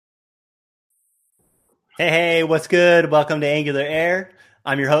Hey, what's good? Welcome to Angular Air.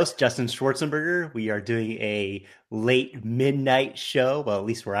 I'm your host, Justin Schwarzenberger. We are doing a late midnight show, well, at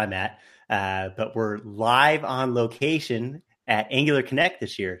least where I'm at, but we're live on location at Angular Connect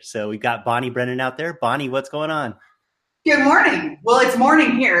this year. So we've got Bonnie Brennan out there. Bonnie, what's going on? Good morning. Well, it's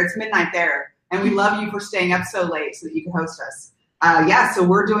morning here. It's midnight there. And we love you for staying up so late so that you can host us. So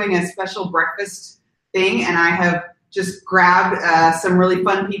we're doing a special breakfast thing, and I have just grabbed some really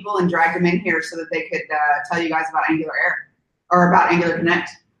fun people and dragged them in here so that they could tell you guys about Angular Air or about Angular Connect.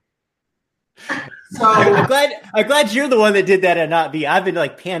 So I'm glad you're the one that did that and not me. I've been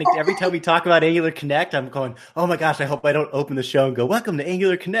panicked every time we talk about Angular Connect. I'm going, oh my gosh, I hope I don't open the show and go, welcome to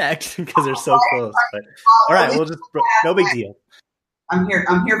Angular Connect, because they're so close. But all right, we'll just no big deal. I'm here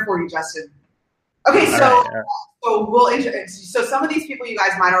for you, Justin. Okay, so so some of these people you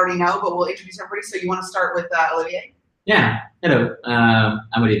guys might already know, but we'll introduce everybody. So you want to start with Olivier? Yeah, hello.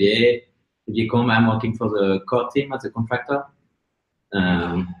 I'm Olivier Combe. I'm working for the core team as a contractor.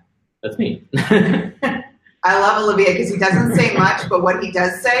 That's me. I love Olivier because he doesn't say much, but what he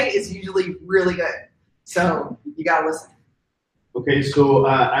does say is usually really good. So you got to listen. Okay, so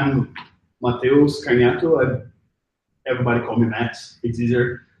I'm Mateus Carniato. Everybody call me Max. It's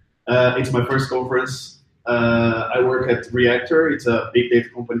easier. It's my first conference. I work at Reactor. It's a big data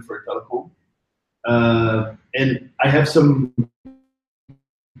company for telecom. And I have some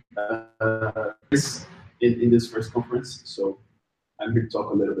in this first conference, so I'm here to talk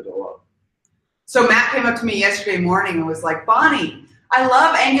a little bit about. So Matt came up to me yesterday morning and was like, Bonnie, I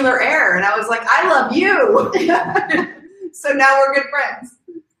love Angular Air. And I was like, I love you. So now we're good friends.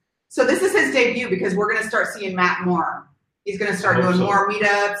 So this is his debut because we're going to start seeing Matt more. He's going to start doing more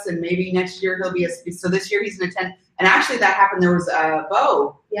meetups, and maybe next year he'll be so this year he's an attend. And actually that happened. There was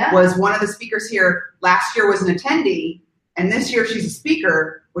Bo was one of the speakers here. Last year was an attendee, and this year she's a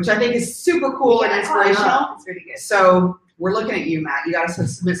speaker, which I think is super cool and inspirational. It's really good. So we're looking at you, Matt. You got to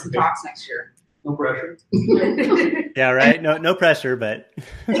submit some talks next year. No pressure. Yeah, right. No pressure, but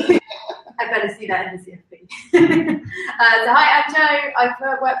I better see that in the CFP. So hi, I'm Joe. I work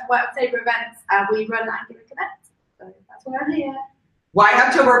for White October Events, and we run Angular Connect. So that's why I'm here. White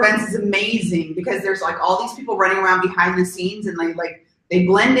October Events is amazing because there's all these people running around behind the scenes, and they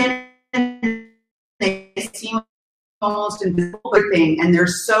blend in and they seem almost invisible thing, and they're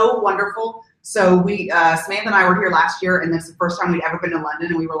so wonderful. So we Samantha and I were here last year, and this is the first time we'd ever been to London,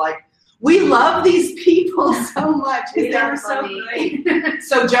 and we were like, we love these people so much. They were so great.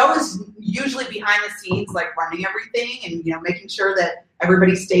 So Joe is usually behind the scenes, running everything and making sure that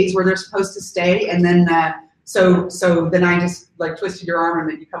everybody stays where they're supposed to stay, and then. So then I just twisted your arm and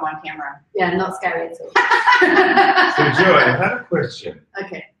then you come on camera. Yeah, not scary at all. So Joe, I have a question.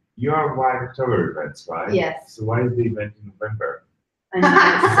 Okay. You are White October Events, right? Yes. So why is the event in November? I know,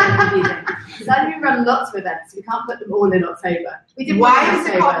 it's so confusing. Because I do run lots of events. We can't put them all in October. Why is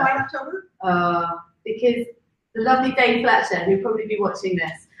it called White October? Because the lovely Dave Fletcher, who'll probably be watching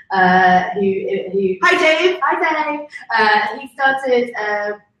this, Hi, Dave. Hi, Dave. He started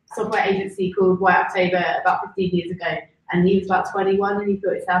software agency called White October about 15 years ago, and he was about 21 and he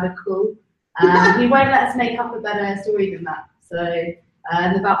thought it sounded cool. He won't let us make up a better story than that. So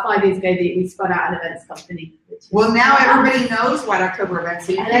and about 5 years ago we spun out an events company. Well, now everybody knows White October Events,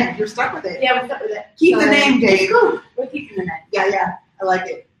 so you're stuck with it. Yeah, we're stuck with it. Keep the name, Dave. Cool. We're keeping the name. Yeah, I like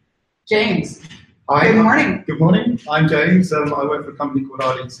it. James. Hi. Good morning. Good morning. I'm James. I work for a company called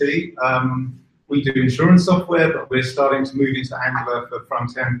RDT. We do insurance software, but we're starting to move into Angular for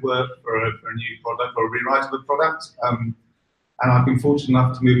front-end work for a new product, or a rewrite of a product. And I've been fortunate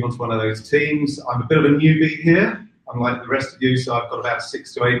enough to move on to one of those teams. I'm a bit of a newbie here, unlike the rest of you, so I've got about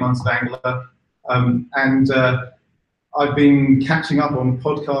 6 to 8 months of Angular. I've been catching up on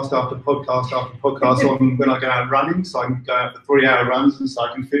podcast after podcast after podcast on when I go out running, so I can go out for 3-hour runs, and so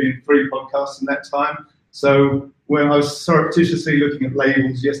I can fit in 3 podcasts in that time. So when I was surreptitiously looking at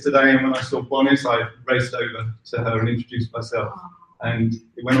labels yesterday, and when I saw Bonnie, I raced over to her and introduced myself, and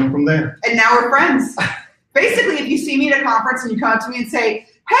it went on from there. And now we're friends. Basically, if you see me at a conference and you come up to me and say,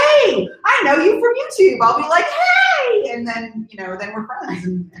 hey, I know you from YouTube, I'll be like, hey, and then, then we're friends.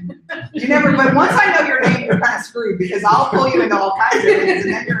 And you never, but once I know your name, you're kind of screwed because I'll pull you into all kinds of things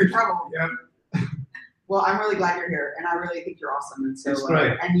and then you're in trouble. Yeah. Well, I'm really glad you're here, and I really think you're awesome. And so, it's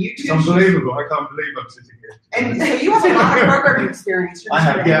great. And you too. It's unbelievable. I can't believe I'm sitting here. And so you have a lot of programming experience. I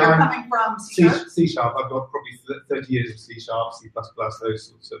have, yeah. You're coming from C#? C#. I've got probably 30 years of C#, C++, those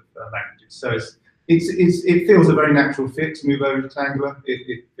sorts of languages. So it feels a very natural fit to move over to Angular.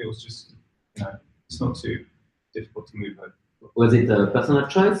 It feels just, it's not too difficult to move over. Was it a personal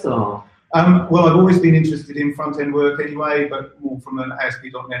choice or? Well, I've always been interested in front-end work anyway, but more from an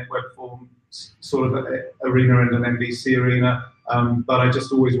ASP.NET web form sort of arena and an MVC arena. But I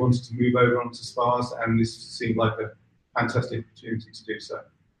just always wanted to move over onto Sparse, and this seemed like a fantastic opportunity to do so.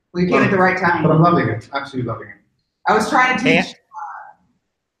 We came at the right time. But I'm loving it, absolutely loving it. I was trying to teach.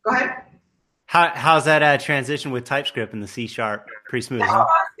 Go ahead. How's that transition with TypeScript and the C#? Pretty smooth, huh?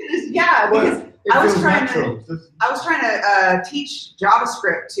 Yeah, because I was trying natural. to teach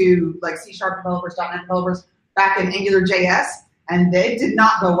JavaScript to like C# developers, .NET developers back in AngularJS, and they did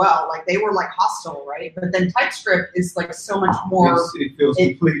not go well. Like they were like hostile, right? But then TypeScript is like so much more. It feels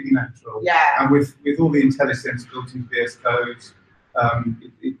completely natural. Yeah. And with all the IntelliSense built into VS Code,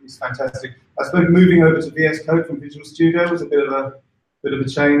 it's fantastic. I suppose moving over to VS Code from Visual Studio was a bit of a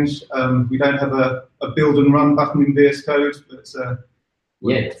change. We don't have a build and run button in VS Code, but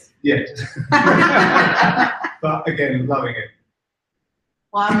yet. But again, loving it.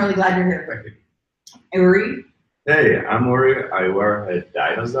 Well, I'm really glad you're here. Thank you. Uri? Hey, I'm Uri. I wear a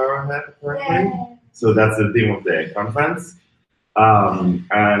dinosaur hat currently. So that's the theme of the conference. And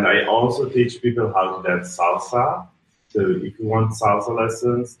I also teach people how to dance salsa. So if you want salsa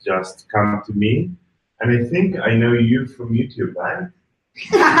lessons, just come to me. And I think I know you from YouTube, right?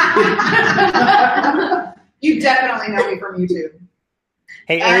 You definitely know me from YouTube.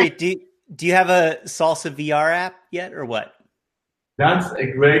 Hey, Uri, do you have a Salsa VR app yet, or what? That's a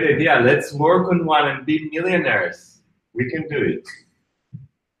great idea. Let's work on one and be millionaires. We can do it.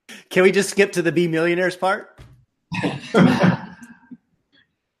 Can we just skip to the be millionaires part?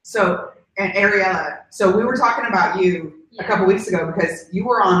 So, and Ariella, so we were talking about you a couple weeks ago because you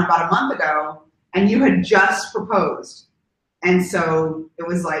were on about a month ago and you had just proposed. And so it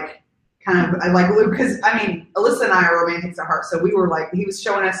was like, kind of like, because I mean, Alyssa and I are romantics at heart. So we were like, he was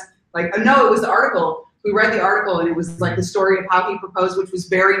showing us like, no, it was the article. We read the article and it was like the story of how he proposed, which was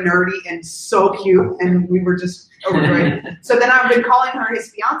very nerdy and so cute. And we were just overjoyed. So then I've been calling her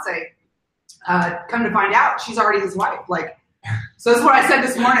his fiance. Come to find out, she's already his wife. Like, so that's what I said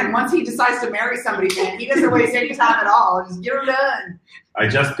this morning. Once he decides to marry somebody, man, he doesn't waste any time at all. Just get her done. I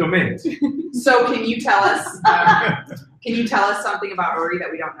just commit. So can you tell us? Can you tell us something about Uri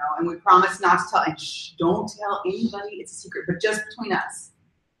that we don't know? And we promise not to tell. And shh, don't tell anybody. It's a secret, but just between us.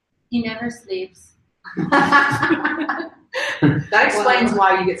 He never sleeps. That explains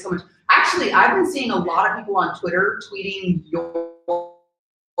why you get so much. Actually, I've been seeing a lot of people on Twitter tweeting your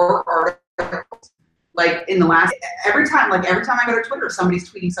articles. Like in the last, every time I go to Twitter, somebody's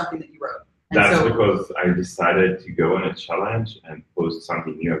tweeting something that you wrote. And that's because I decided to go on a challenge and post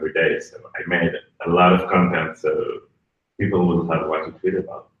something new every day. So I made a lot of content so people will have what to tweet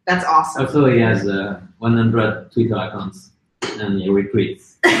about. That's awesome. Also, he has 100 Twitter accounts and he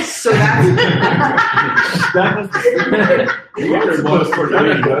retweets. So that's I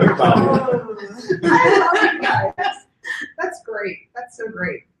love you guys. That's great. That's so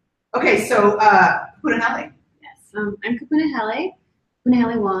great. Okay, so Kupunahele. Yes, I'm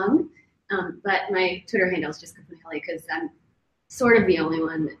Kupunahele Wong, but my Twitter handle is just Kupunahele because I'm sort of the only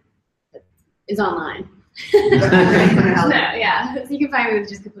one that is online. So, yeah, so you can find me with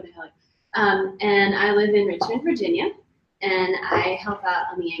just Kupunahele. And I live in Richmond, Virginia, and I help out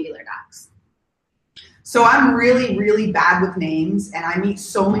on the Angular docs. So I'm really, really bad with names, and I meet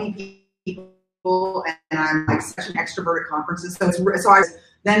so many people, and I'm like such an extrovert at conferences.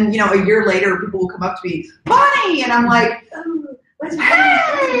 Then, a year later, people will come up to me, Bonnie, and I'm like,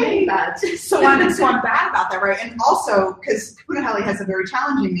 hey! So I'm bad about that, right? And also, because Kupunahele has a very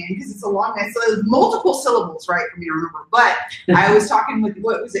challenging name, because it's a long name, so there's multiple syllables, right, for me to remember. But I was talking with,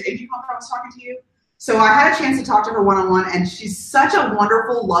 what was it, IndyConf I was talking to you? So I had a chance to talk to her one-on-one, and she's such a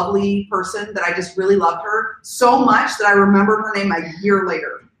wonderful, lovely person that I just really loved her so much that I remembered her name a year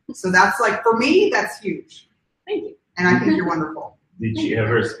later. So that's like, for me, that's huge. Thank you. And I think you're wonderful. Did she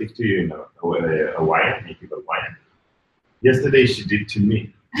ever speak to you in Hawaiian, native Hawaiian? Yesterday she did to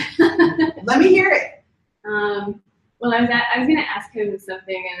me. Let me hear it. Well, I was going to ask him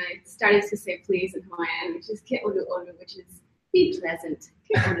something, and I started to say please in Hawaiian, which is ke olu olu, which is be pleasant.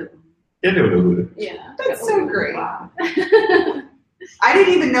 Ke olu olu. Yeah. That's so great. Wow. I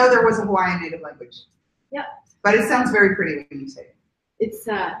didn't even know there was a Hawaiian native language. Yep. But it sounds very pretty when you say it. It's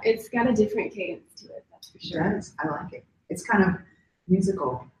got a different cadence to it, that's for sure. It does. I like it. It's kind of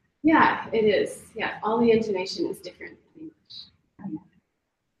musical. Yeah, it is. Yeah, all the intonation is different in English.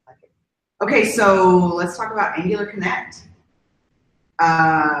 Okay, so let's talk about Angular Connect.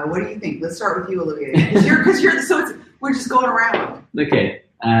 What do you think? Let's start with you, Olivier. We're just going around. Okay.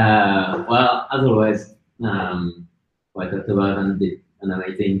 Well, as always, I talked about and did an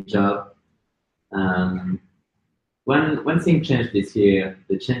amazing job. one thing changed this year.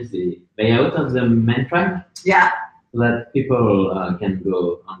 They changed the layout of the main track Yeah. so that people can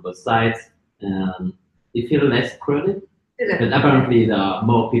go on both sides and it feels less crowded. Did But it? apparently there are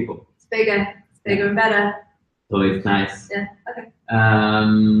more people, It's bigger and better. so it's nice. Yeah. Okay.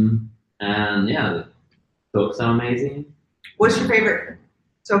 And yeah, the talks are amazing. What's your favorite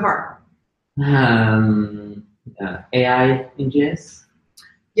so far? AI in JS.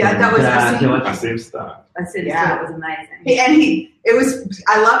 Yeah, that was The same stuff. I said Yeah. it was amazing.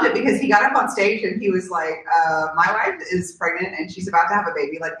 I loved it because he got up on stage and he was like, my wife is pregnant and she's about to have a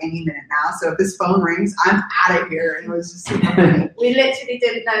baby like any minute now. So if this phone rings, I'm out of here. And it was just super funny. We literally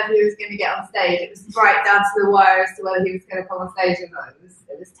didn't know if he was going to get on stage. It was right down to the wire as to whether he was going to come on stage or not.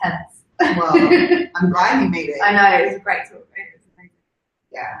 It was tense. Well, I'm glad he made it. I know, it was a great talk. It was amazing.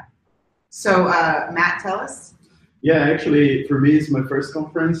 Yeah. So, Matt, tell us. Yeah, actually, for me, it's my first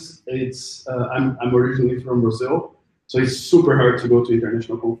conference. It's I'm originally from Brazil, so it's super hard to go to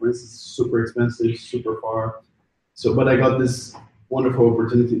international conference. It's super expensive, super far. So, but I got this wonderful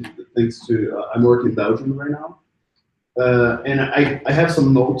opportunity thanks to I'm working in Belgium right now, and I have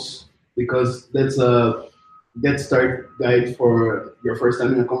some notes because that's a get start guide for your first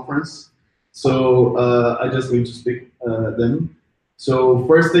time in a conference. So I just need to speak them. So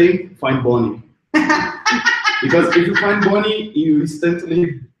first thing, find Bonnie. Because if you find Bonnie, you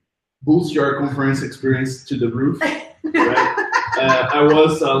instantly boost your conference experience to the roof. Right? I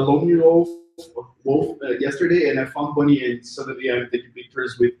was a lonely wolf yesterday, and I found Bonnie, and suddenly I'm taking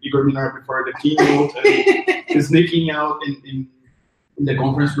pictures with Igor Minar before the keynote, and he's sneaking out in the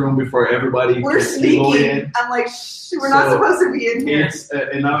conference room before everybody. We're can go sneaking. in. I'm like, shh, we're not supposed to be in here. It's,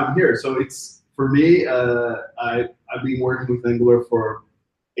 and now I'm here. So it's, for me, I've been working with Angular for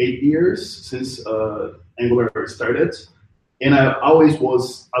 8 years since Angular started, and I always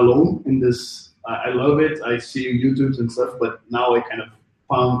was alone in this. I love it. I see YouTubes and stuff, but now I kind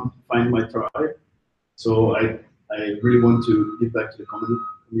of find my tribe. So I really want to give back to the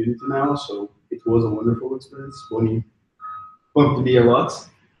community now. So it was a wonderful experience. Bonnie pumped me a lot.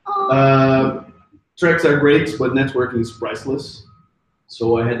 Tracks are great, but networking is priceless.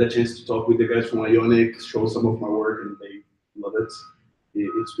 So I had the chance to talk with the guys from Ionic, show some of my work, and they love it.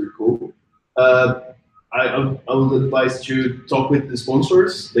 It's pretty cool. I would advise to talk with the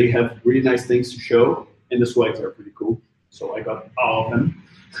sponsors. They have really nice things to show, and the swags are pretty cool. So I got all of them.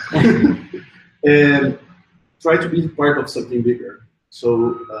 And try to be part of something bigger.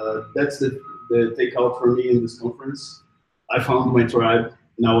 So that's the takeout for me in this conference. I found my tribe.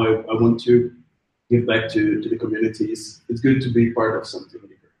 Now I want to give back to the communities. It's good to be part of something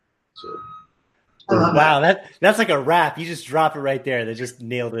bigger. So. Wow, that's like a wrap. You just drop it right there. That just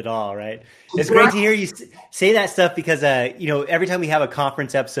nailed it all, right? It's great to hear you say that stuff because, every time we have a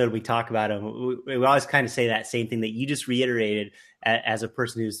conference episode, we talk about them. We always kind of say that same thing that you just reiterated as a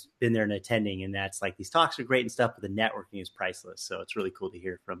person who's been there and attending. And that's like, these talks are great and stuff, but the networking is priceless. So it's really cool to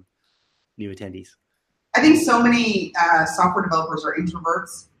hear from new attendees. I think so many software developers are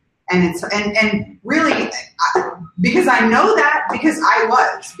introverts. And really, because I know that because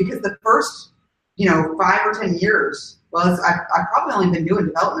the first 5 or 10 years. Well, I've probably only been doing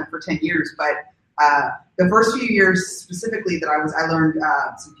development for 10 years, but the first few years specifically that I learned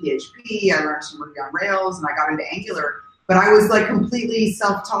some PHP, I learned some Ruby on Rails, and I got into Angular. But I was like completely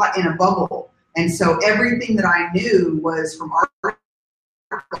self-taught in a bubble, and so everything that I knew was from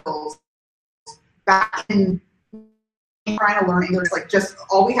articles. Back in trying to learn English, like just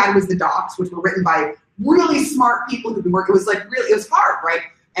all we had was the docs, which were written by really smart people who've been working. It was like it was hard, right?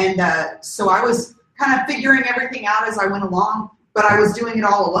 And so I was kind of figuring everything out as I went along, but I was doing it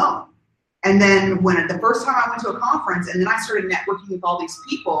all alone. And then the first time I went to a conference, and then I started networking with all these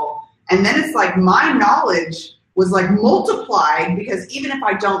people, and then it's like my knowledge was like multiplied because even if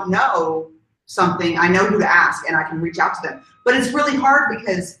I don't know something, I know who to ask and I can reach out to them. But it's really hard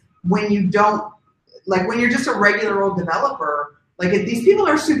because when you're just a regular old developer, like these people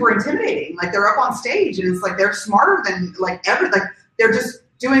are super intimidating. Like they're up on stage and it's like they're smarter than they're just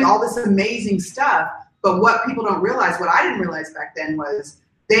doing all this amazing stuff. But what people don't realize, what I didn't realize back then was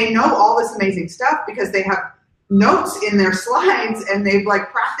they know all this amazing stuff because they have notes in their slides and they've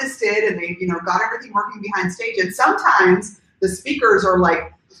like practiced it and they got everything working behind stage. And sometimes the speakers are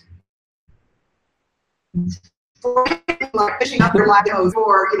like fishing up their live demos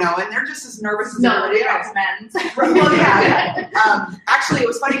and they're just as nervous as everybody else. Well, yeah. Actually, it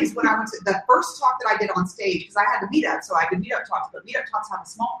was funny because when I went to the first talk that I did on stage, because I had the meetup, so I did meetup talks, but meetup talks have a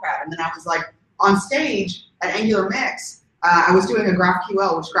small crowd. And then I was like on stage at Angular Mix, I was doing a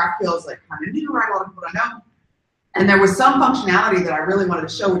GraphQL, which GraphQL is like kind of new, right? A lot of people don't know. And there was some functionality that I really wanted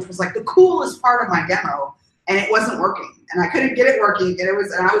to show, which was like the coolest part of my demo. and it wasn't working, and I couldn't get it working, and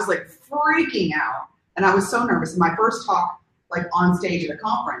I was like freaking out, and I was so nervous. My first talk, like on stage at a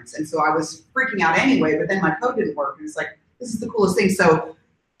conference, and so I was freaking out anyway. But then my code didn't work, and it's like, this is the coolest thing. So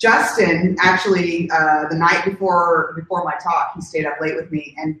Justin actually, the night before my talk, he stayed up late with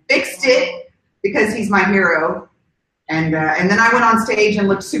me and fixed it because he's my hero. And then I went on stage and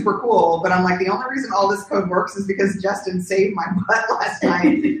looked super cool, but I'm like, the only reason all this code works is because Justin saved my butt last night.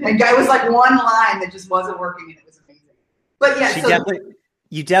 And guy was like one line that just wasn't working, and it was amazing. But yeah,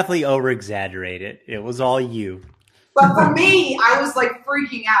 you definitely over-exaggerate it. It was all you. But for me, I was like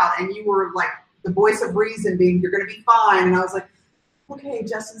freaking out, and you were like the voice of reason, being, you're going to be fine. And I was like, okay,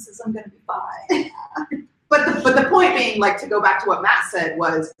 Justin says I'm going to be fine. But the point being, like, to go back to what Matt said,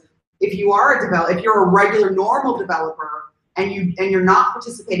 was, if you are if you're a regular, normal developer, and you're not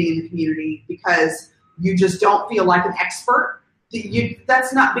participating in the community because you just don't feel like an expert,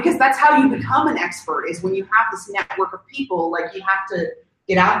 that's not, because that's how you become an expert, is when you have this network of people. Like, you have to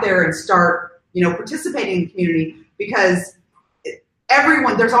get out there and start, participating in the community, because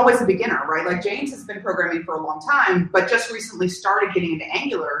there's always a beginner, right? Like, James has been programming for a long time, but just recently started getting into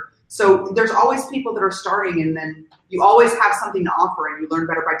Angular. So there's always people that are starting, and then you always have something to offer, and you learn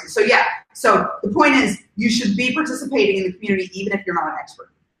better by. So yeah. So the point is, you should be participating in the community even if you're not an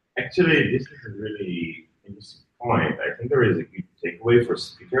expert. Actually, this is a really interesting point. I think there is a good takeaway for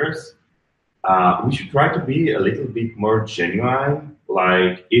speakers. We should try to be a little bit more genuine.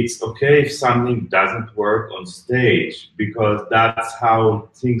 Like, it's okay if something doesn't work on stage, because that's how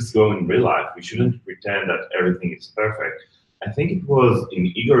things go in real life. We shouldn't pretend that everything is perfect. I think it was in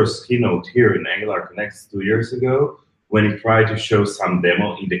Igor's keynote here in Angular Connects 2 years ago, when he tried to show some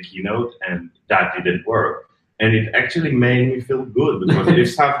demo in the keynote, and that didn't work. And it actually made me feel good, because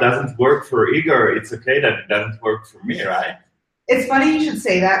if stuff doesn't work for Igor, it's okay that it doesn't work for me, right? It's funny you should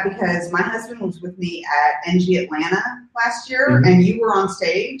say that, because my husband was with me at NG Atlanta last year, and you were on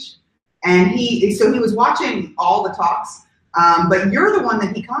stage, and he was watching all the talks. But you're the one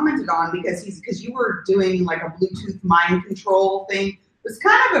that he commented on, because you were doing like a Bluetooth mind control thing. It was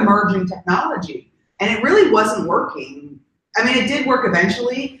kind of emerging technology, and it really wasn't working. I mean, it did work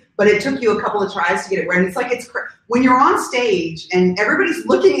eventually, but it took you a couple of tries to get it right. And it's like, when you're on stage and everybody's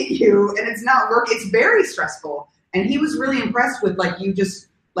looking at you and it's not working, it's very stressful. And he was really impressed with, like, you just,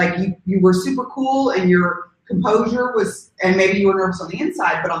 like, you were super cool, and your composure was, and maybe you were nervous on the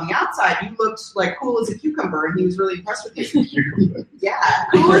inside, but on the outside, you looked like cool as a cucumber, and he was really impressed with you. Yeah,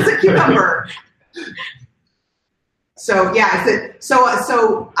 cool as a cucumber. So yeah, so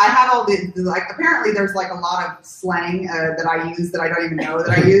I have all the, like, apparently there's like a lot of slang that I use that I don't even know that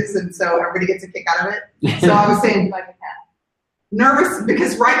I use, and so everybody gets a kick out of it. So I was saying, like, a cat. Nervous,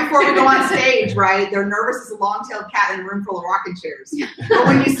 because right before we go on stage, right, they're nervous as a long-tailed cat in a room full of rocking chairs. But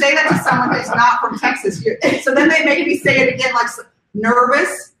when you say that to someone who's not from Texas, so then they make me say it again, like,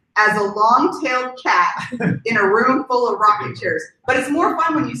 nervous as a long-tailed cat in a room full of rocking chairs. But it's more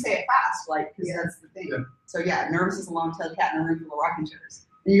fun when you say it fast, like, because that's the thing. Yeah. So yeah, nervous as a long-tailed cat in a room full of rocking chairs.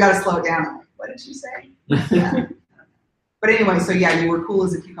 And you got to slow it down. I'm like, what did you say? Yeah. But anyway, so yeah, you were cool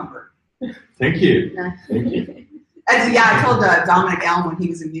as a cucumber. Thank you. Thank you. And yeah, I told Dominic Elm when he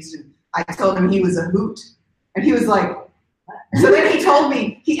was in Houston, I told him he was a hoot. And he was like, so then he told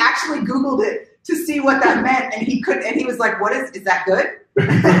me, he actually Googled it to see what that meant, and he couldn't, and he was like, what is that good?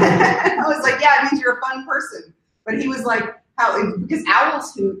 I was like, yeah, it means you're a fun person. But he was like, because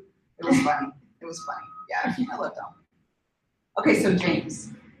owls hoot. It was funny. It was funny. Yeah, I love Dominic. Okay, so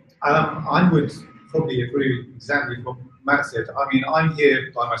James. I would probably agree exactly with what Matt said. I mean, I'm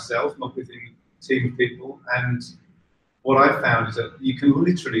here by myself, not with a team of people, and what I found is that you can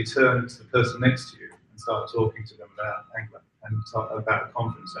literally turn to the person next to you and start talking to them about Angular and about the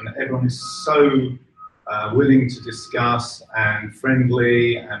conference. And everyone is so willing to discuss and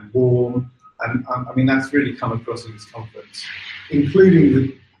friendly and warm. And I mean, that's really come across in this conference,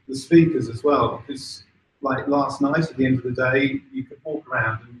 including the speakers as well. Because like last night, at the end of the day, you could walk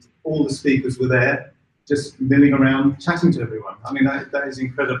around and all the speakers were there, just milling around, chatting to everyone. I mean, that is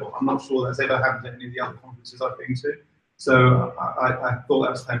incredible. I'm not sure that's ever happened at any of the other conferences I've been to. So I thought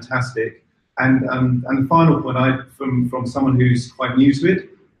that was fantastic. And the final point, from someone who's quite new to it,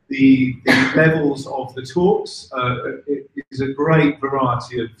 the levels of the talks, it is a great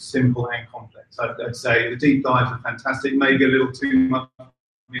variety of simple and complex. I'd say the deep dives are fantastic, maybe a little too much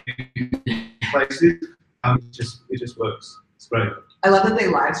in places. It just works. It's great. I love that they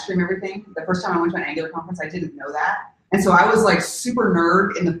live stream everything. The first time I went to an Angular conference, I didn't know that. And so I was like super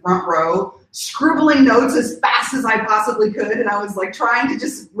nerd in the front row, scribbling notes as fast as I possibly could. And I was like trying to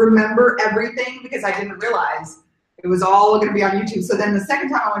just remember everything because I didn't realize It was all going to be on YouTube. So then the second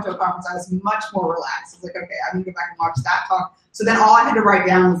time I went to a conference, I was much more relaxed. I was like, okay, I'm going to go back and watch that talk. So then all I had to write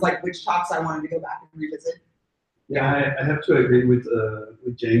down was like which talks I wanted to go back and revisit. Yeah, I have to agree with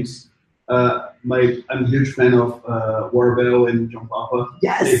James. I'm a huge fan of Warren Bell and John Papa.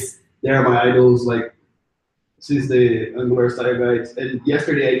 Yes. They're my idols, like, since the Angular Style Guides. And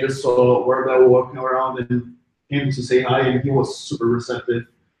yesterday I just saw Warren Bell walking around and came to say hi, and he was super receptive.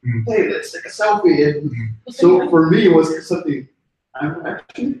 Hey, let's take a selfie. And so for me, it was something, I'm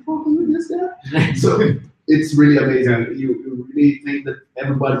actually talking with this guy. So it's really amazing. You really think that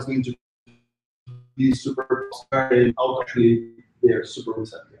everybody's going to be super and actually they're super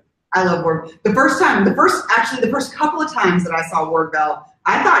receptive. I love Ward. The first couple of times that I saw Ward Bell,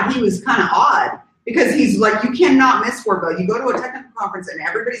 I thought he was kind of odd because he's like, you cannot miss Ward Bell. You go to a technical conference and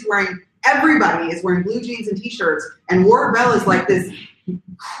everybody is wearing blue jeans and t-shirts, and Ward Bell is like this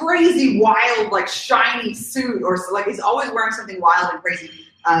crazy, wild, like shiny suit, or like he's always wearing something wild and crazy,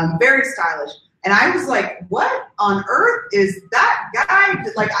 very stylish. And I was like, what on earth is that guy?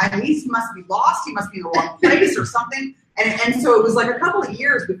 Like, he must be lost. He must be in the wrong place or something. And so it was like a couple of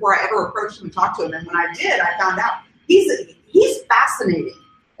years before I ever approached him and talked to him. And when I did, I found out he's fascinating.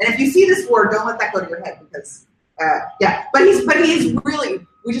 And if you see this word, don't let that go to your head because, But he's really,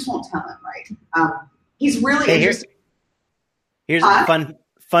 we just won't tell him, right? He's really interesting. Here's a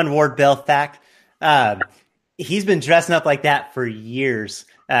fun Ward Bell fact. He's been dressing up like that for years.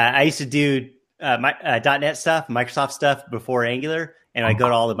 I used to do .NET stuff, Microsoft stuff before Angular, and I'd go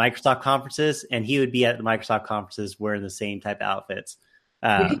to all the Microsoft conferences, and he would be at the Microsoft conferences wearing the same type of outfits.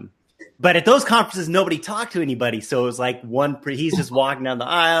 But at those conferences, nobody talked to anybody, so it was like he's just walking down the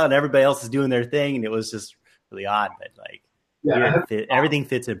aisle, and everybody else is doing their thing, and it was just really odd. But like, everything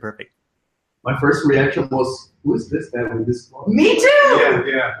fits in perfect. My first reaction was, who is this guy with this clothes? Me too!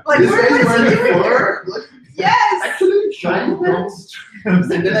 Yeah. Like, This what guy's is he wearing doing a here? fur. Yes! Actually, shiny clothes. And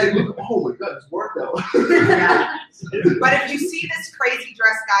then I look, oh my god, it's Ward Bell. Yeah. But if you see this crazy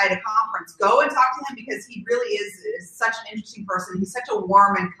dress guy at a conference, go and talk to him because he really is such an interesting person. He's such a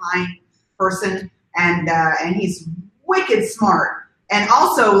warm and kind person, and he's wicked smart. And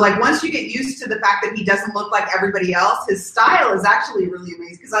also, like, once you get used to the fact that he doesn't look like everybody else, his style is actually really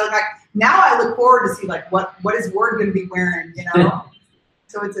amazing. Because now I look forward to see like what is Ward going to be wearing, you know?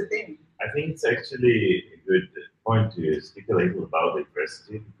 So it's a thing. I think it's actually a good point to speak a little about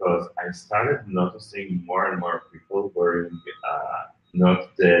diversity because I started noticing more and more people wearing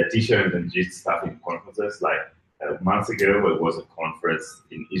not the t-shirt and jeans stuff in conferences. Like months ago, it was a conference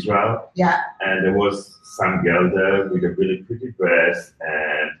in Israel. Yeah. And there was some girl there with a really pretty dress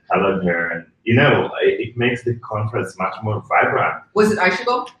and colored hair. And, you know, it makes the conference much more vibrant. Was it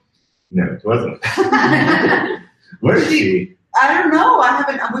Aisha? No, it wasn't. Where is she? I don't know.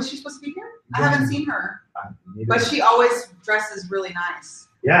 Was she supposed to be here? I haven't seen her. But she always dresses really nice.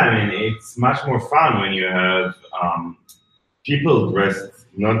 Yeah, I mean, it's much more fun when you have people dressed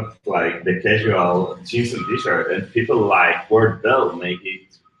not like the casual jeans and t-shirt, and people like Ward Bell make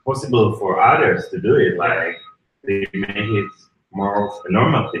it possible for others to do it. Like, they make it more of a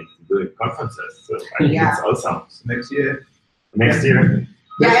normal thing to do in conferences. So I think it's awesome. Next year.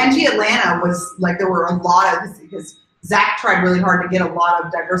 Yeah, NG Atlanta was like, there were a lot of, because Zach tried really hard to get a lot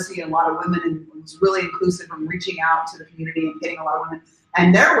of diversity and a lot of women, and was really inclusive from reaching out to the community and getting a lot of women.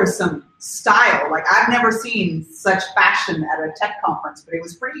 And there was some style. Like, I've never seen such fashion at a tech conference, but it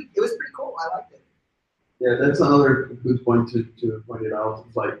was pretty cool. I liked it. Yeah, that's another good point to point it out.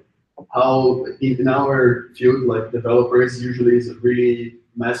 It's like how in our field, like developers usually is a really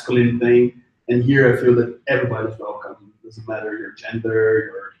masculine thing. And here I feel that everybody's welcome. It doesn't matter your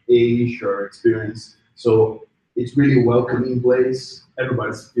gender, your age, or experience. So it's really a welcoming place.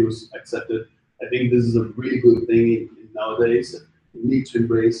 Everybody feels accepted. I think this is a really good thing nowadays. We need to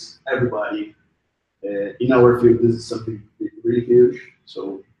embrace everybody. In our field, this is something really huge.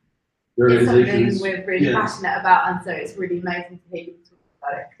 So it's something we're really passionate about, and so it's really amazing to hear you talk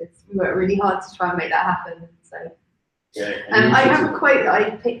about it because we work really hard to try and make that happen. So, I have a quote that I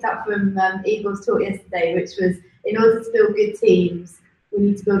picked up from Igor's talk yesterday, which was, "In order to build good teams, we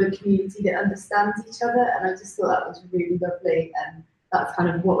need to build a community that understands each other." And I just thought that was really lovely, and that's kind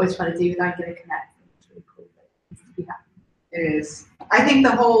of what we're trying to do with Angular Connect. It's really cool. It's to be happy. It is. I think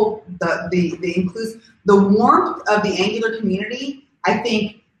the whole the warmth of the Angular community, I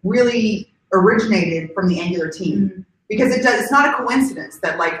think, really originated from the Angular team, because it's not a coincidence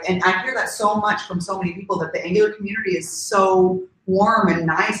that, like, and I hear that so much from so many people, that the Angular community is so warm and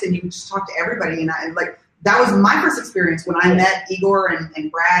nice, and you can just talk to everybody. And that was my first experience when I met Igor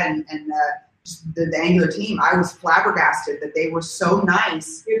and Brad and the Angular team. I was flabbergasted that they were so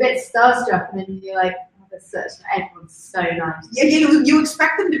nice. You're a bit starstruck, and then you're like, everyone's so nice. Yeah, you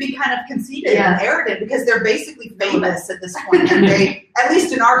expect them to be kind of conceited and arrogant because they're basically famous at this point, and they, at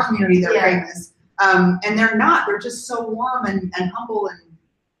least in our community, they're famous. And they're not. They're just so warm and humble, and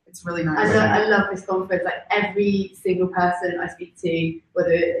it's really nice. I love this conference. Like every single person I speak to,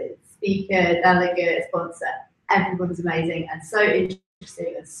 whether it's speaker, delegate, sponsor, everyone's amazing and so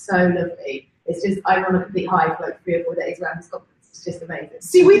interesting and so lovely. It's just, I'm on a complete high for like 3 or 4 days around this conference. It's just amazing.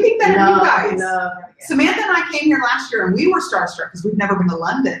 See, we think that of you guys. Love. Samantha and I came here last year and we were starstruck because we've never been to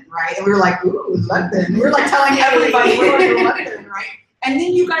London, right? And we were like, ooh, London. We were like telling everybody we're going to London, right? And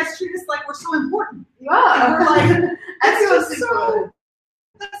then you guys treat us like we're so important. You are. And we're like, that's Everyone's just so,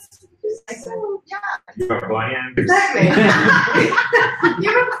 that's just so, yeah. You're a client. Exactly.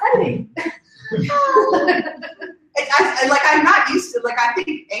 You're a I'm not used to, I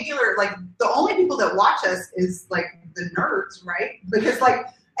think Angular, the only people that watch us is, the nerds, right? Because,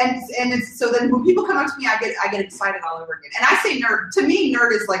 and it's, so then when people come up to me, I get excited all over again. And I say nerd. To me,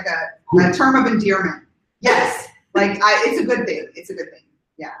 nerd is like a term of endearment. Yes. It's a good thing. It's a good thing.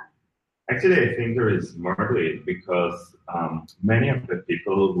 Yeah. Actually, I think there is more to it because many of the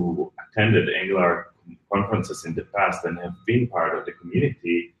people who attended Angular conferences in the past and have been part of the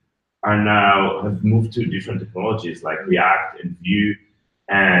community have moved to different technologies like React and Vue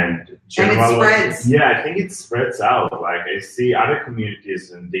and General. And it spreads. Yeah, I think it spreads out. I see other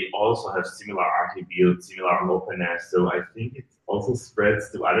communities and they also have similar attributes, similar openness. So I think it also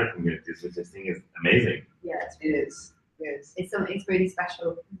spreads to other communities, which I think is amazing. Yes, it is. It's something it's really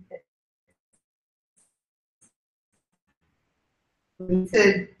special. I'm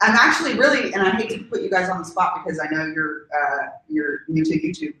actually really, and I hate to put you guys on the spot because I know you're new to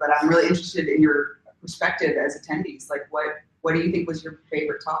YouTube, but I'm really interested in your perspective as attendees. What do you think was your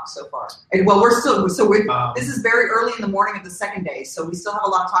favorite talk so far? And well, this is very early in the morning of the second day, so we still have a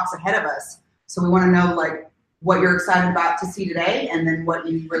lot of talks ahead of us. So we want to know what you're excited about to see today, and then what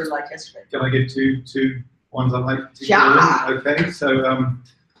you really liked yesterday. Can I give two ones I like? Yeah. Okay. So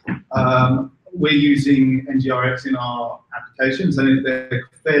we're using NGRX in our applications, and they're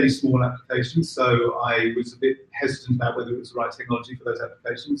fairly small applications, so I was a bit hesitant about whether it was the right technology for those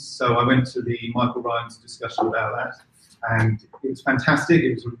applications. So I went to the Michael Ryan's discussion about that, and it was fantastic.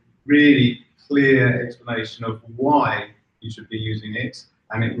 It was a really clear explanation of why you should be using it,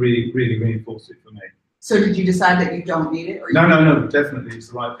 and it really, really reinforced it for me. So did you decide that you don't need it? Or No, definitely it's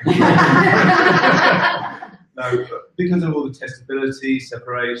the right thing. No, but because of all the testability,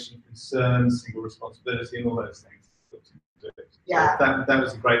 separation, concerns, single responsibility, and all those things. Yeah. So that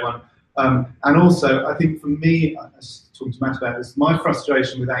was a great one. And also, I think for me, I was talking to Matt about this, my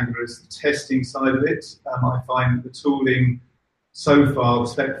frustration with Angular is the testing side of it. I find that the tooling so far, the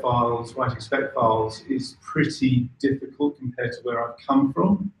spec files, writing spec files, is pretty difficult compared to where I've come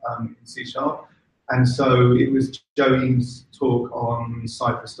from in C#. And so it was Joeen's talk on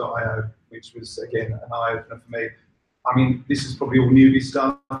Cypress.io, which was, again, an eye-opener for me. I mean, this is probably all newbie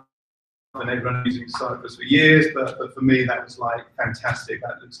stuff, and everyone using Cypress for years, but for me, that was fantastic.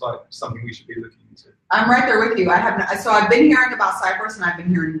 That looks like something we should be looking into. I'm right there with you. So I've been hearing about Cypress, and I've been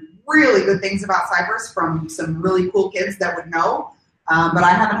hearing really good things about Cypress from some really cool kids that would know, but I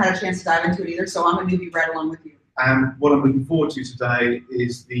haven't had a chance to dive into it either, so I'm a newbie right along with you. And what I'm looking forward to today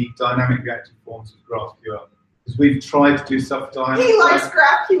is the dynamic reactive forms of GraphQL. Because we've tried to do stuff dynamic. He likes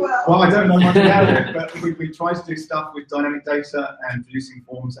GraphQL. Well, I don't know much about it, but we tried to do stuff with dynamic data and producing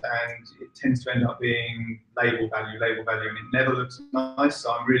forms, and it tends to end up being label value, and it never looks nice.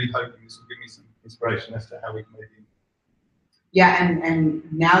 So I'm really hoping this will give me some inspiration as to how we can maybe. Yeah, and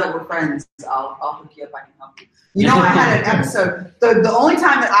now that we're friends, I'll hook you up. I can help you. You know, I had an episode. The only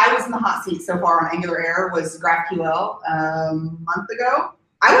time that I was in the hot seat so far on Angular Air was GraphQL a month ago.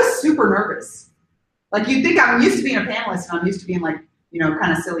 I was super nervous. You'd think I'm used to being a panelist and I'm used to being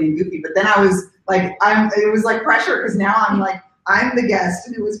kind of silly and goofy, but then I was it was like pressure because now I'm the guest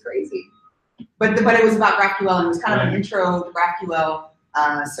and it was crazy. But it was about GraphQL and it was kind of an intro to GraphQL,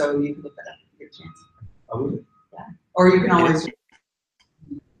 so you can look that up if you get a chance. I would. Yeah. Or you can always.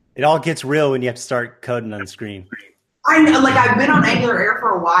 It all gets real when you have to start coding on the screen. I know, I've been on Angular Air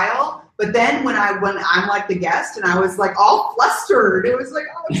for a while, but then when I'm the guest and I was all flustered, it was oh,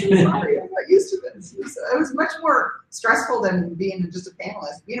 I'm so sorry, I'm not used to this. It was much more stressful than being just a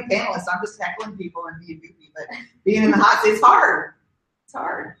panelist. Being a panelist, I'm just heckling people and being goofy, but being in the hot seat, it's hard. It's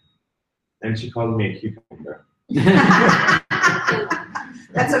hard. And she called me a cucumber.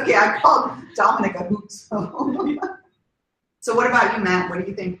 That's okay. I called Dominic a hoot. So what about you, Matt? What do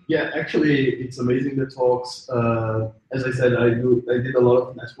you think? Yeah, actually, it's amazing, the talks. As I said, I did a lot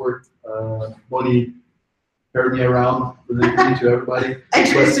of network. Bonnie heard me around, related to everybody. And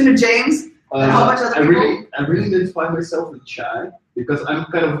Tristan and James. And how much other I people? really identify myself with Chai because I'm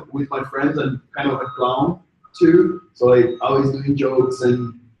kind of with my friends. I'm kind of a clown too, so I always doing jokes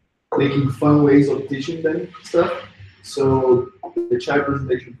and making fun ways of teaching them stuff. So the Chai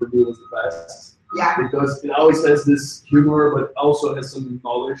presentation for me was the best. Yeah. Because it always has this humor, but also has some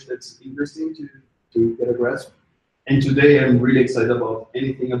knowledge that's interesting to get a grasp. And today I'm really excited about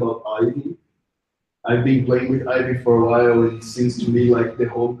anything about Ivy. I've been playing with Ivy for a while, and it seems to me like the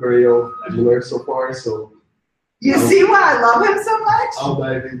whole grail Angular so far. So You see why I love him so much? I'll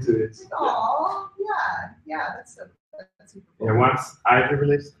dive into it. Oh, yeah, that's super cool. Yeah, once Ivy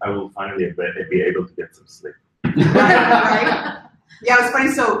released, I will finally be able to get some sleep. Right? Yeah, it was funny.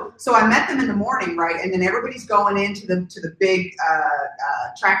 So I met them in the morning, right? And then everybody's going into the big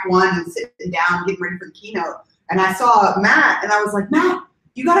track one and sitting down, getting ready for the keynote. And I saw Matt, and I was like, Matt,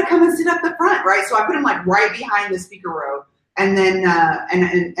 you got to come and sit up the front, right? So I put him like right behind the speaker row, and then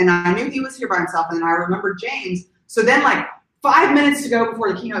and I knew he was here by himself, and then I remembered James. So then like 5 minutes to go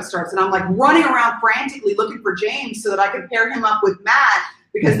before the keynote starts, and I'm like running around frantically looking for James so that I could pair him up with Matt.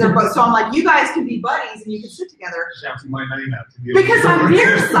 Because they're both, so I'm like, you guys can be buddies and you can sit together. Shouting my name out to you. Because I'm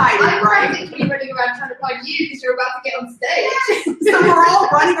nearsighted, I'm right? frantically running around trying to find you because you're about to get on stage. So we're all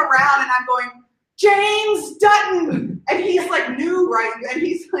running around and I'm going, James Dutton! And he's like new, right? And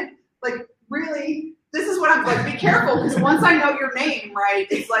he's like, really? This is what I'm like, be careful, because once I know your name, right,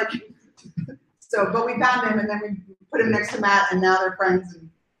 it's like, so, but we found him and then we put him next to Matt and now they're friends. And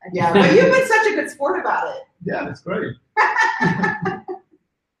yeah, but you've been such a good sport about it. Yeah, that's great.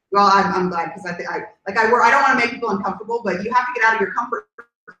 Well, I'm glad because I don't want to make people uncomfortable, but you have to get out of your comfort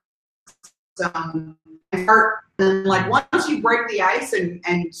zone and start. And like once you break the ice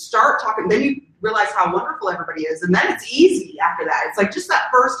and start talking, then you realize how wonderful everybody is, and then it's easy after that. It's like just that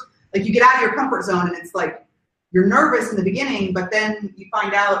first, like you get out of your comfort zone, and it's like you're nervous in the beginning, but then you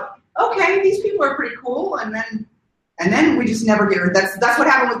find out, okay, these people are pretty cool, and then we just never get rid. That's what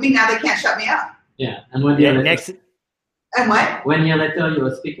happened with me. Now they can't shut me up. Yeah, and 1 year later, Next, And what? 1 year later, you're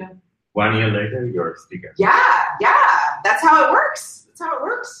a speaker. 1 year later, you're a speaker. Yeah. That's how it works.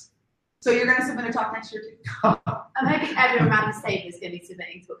 So you're going to submit a talk next year too? I'm hoping everyone around the table is going to be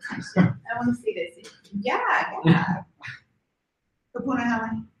submitting talks next year. I want to see this. Yeah. Kapuna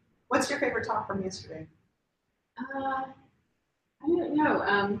Helen, what's your favorite talk from yesterday? I don't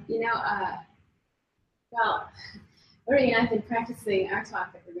know. Well, Lori and I've been practicing our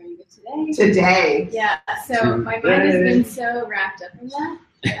talk that we're going to give today. Today. Yeah, so my mind has been so wrapped up in that.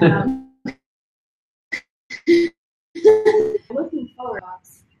 Looking forward,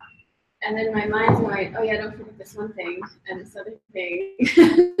 and then my mind's going, oh yeah, don't forget this one thing and this other thing.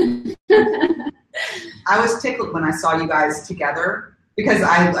 I was tickled when I saw you guys together because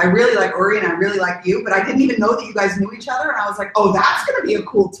I really like Uri and I really like you, but I didn't even know that you guys knew each other, and I was like, oh, that's going to be a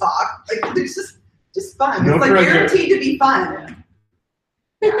cool talk. Like, it's just fun. No it's like pressure. guaranteed to be fun.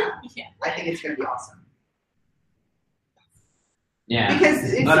 Yeah. Yeah. I think it's going to be awesome. Yeah,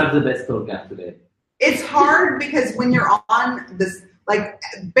 Because it's, one of the best podcasts today. it's hard because when you're on this, like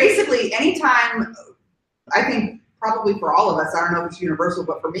basically anytime, I think probably for all of us, I don't know if it's universal,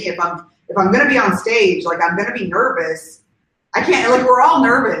 but for me, if I'm going to be on stage, like I'm going to be nervous. I can't, like we're all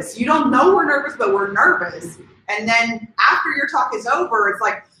nervous. You don't know we're nervous, but we're nervous. And then after your talk is over, it's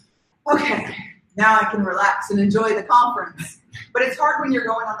like, okay, now I can relax and enjoy the conference. But it's hard when you're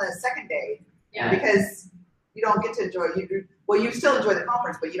going on the second day because you don't get to enjoy. You still enjoy the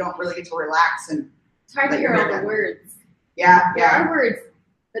conference, but you don't really get to relax and. It's hard to hear all the words. Yeah. There are words,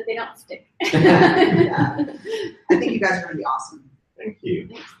 but they don't stick. Yeah. I think you guys are going to be awesome. Thank you.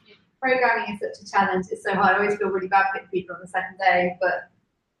 Programming is such a challenge. It's so hard. I always feel really bad picking people on the second day, but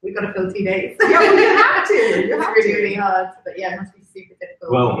we've got to fill 2 days. Yeah, well, you have to. It's really, really hard. But yeah, it must be super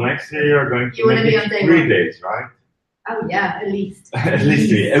difficult. Well, next year you're going You to wanna make be it on day 3 one? days, right? Oh yeah, at least. At least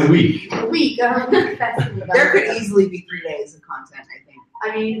 3, a week. A week. There could easily be 3 days of content, I think.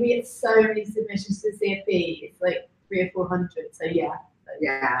 I mean, we get so many submissions to the CFP. It's like 300 or 400. So yeah.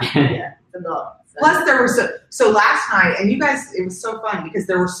 Yeah. Yeah, it's a lot. So. Plus, there were so last night, and you guys, it was so fun because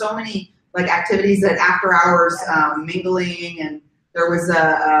there were so many like activities that after hours mingling, and there was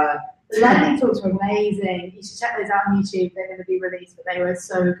the learning talks were amazing. You should check those out on YouTube. They're going to be released, but they were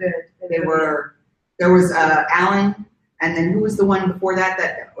so good. There was Alan, and then who was the one before that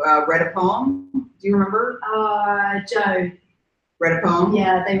read a poem? Do you remember? Joe. Read a poem?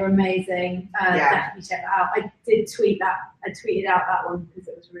 Yeah, they were amazing. Definitely check that out. I did tweet that. I tweeted out that one because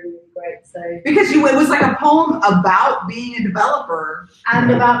it was really, really great. So because it was like a poem about being a developer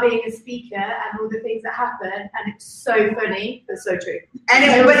and about being a speaker and all the things that happen, and it's so funny but so true.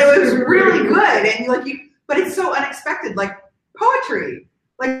 And but it was really good, and but it's so unexpected, like poetry.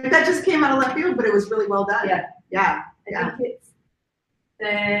 Like that just came out of left field, but it was really well done. Yeah. Yeah. I think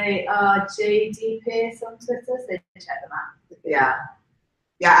they are JD Pierce on Twitter, so check them out. Yeah.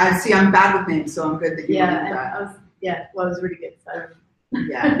 Yeah, I see. I'm bad with names, so I'm good that you Yeah, know and that. it was really good. So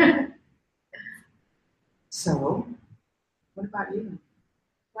Yeah. So, what about you?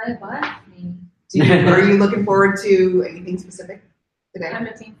 What about me? Are you looking forward to anything specific today? I'm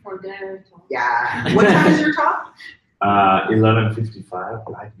looking for the talk. Yeah. What time is your talk? 11:55,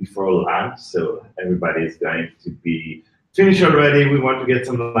 right before lunch. So everybody is going to be finished already. We want to get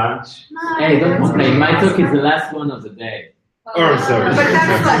some lunch. Hey, don't complain. My talk is the last one of the day. Oh, sorry. But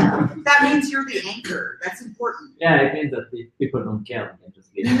that's like that means you're the anchor. That's important. Yeah, it means that if people don't care, they can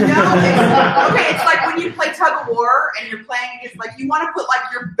just leave. No, it's like when you play tug of war and you're playing against, like, you want to put like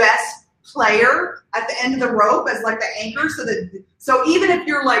your best player at the end of the rope as like the anchor, so even if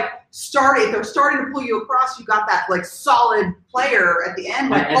you're like if they're starting to pull you across, you got that like solid player at the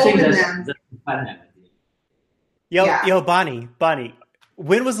end, like I think holding that's them. fun idea. Yo, Bonnie,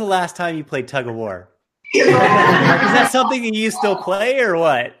 when was the last time you played tug of war? Is Is that something that you still play or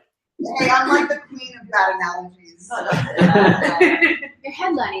what? Hey, I'm like the queen of bad analogies. You're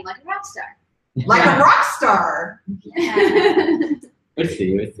headlining like a rock star. Like a rock star. We'll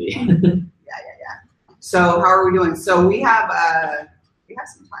see. Yeah. So how are we doing? So we have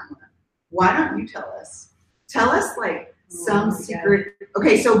some time left. Why don't you tell us? Tell us like some secret.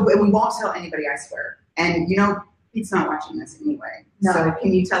 Okay, so we won't tell anybody, I swear. And Pete's not watching this anyway. No. So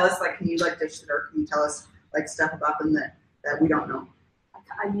can you tell us can you dish it, or can you tell us stuff about them that we don't know? I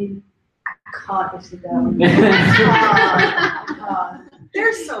can't dish it down.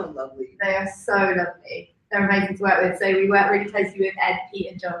 They're so lovely. They are so lovely. They're amazing to work with. So we work really closely with Ed, Pete,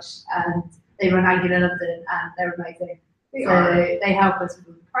 and Josh, and they run Angular London, and they're amazing. They help us with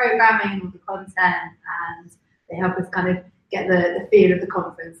all the programming, all the content, and they help us kind of get the feel of the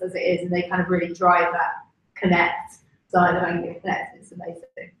conference as it is, and they kind of really drive that Connect side of Angular Connect. It's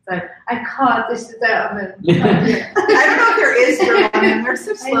amazing. So I can't dish this out on them. I don't know if there is your one, and they're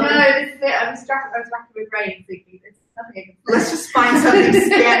so slow. I know, this is it. I was racking with brain thinking there's nothing I can say. Let's just find something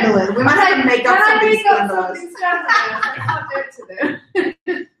scandalous. We might have to make up something scandalous. I can't do it to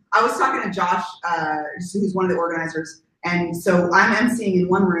them. I was talking to Josh, who's one of the organizers, and so I'm emceeing in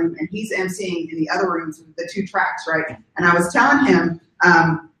one room, and he's emceeing in the other rooms, the two tracks, right? And I was telling him,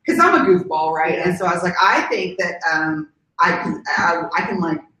 because I'm a goofball, right? And so I was like, I think that I can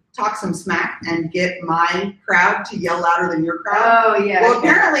like talk some smack and get my crowd to yell louder than your crowd. Oh yeah. Well,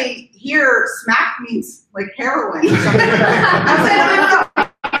 apparently here smack means like heroin. Or something. I was like,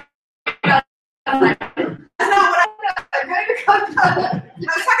 no. That's not what I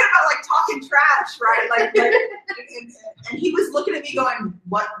was talking about, like talking trash, right? Like and he was looking at me going,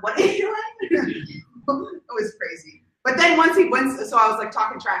 "What are you doing?" It was crazy. But then once so I was like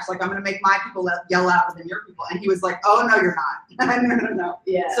talking trash, like I'm gonna make my people yell louder than your people, and he was like, "Oh no, you're not." No.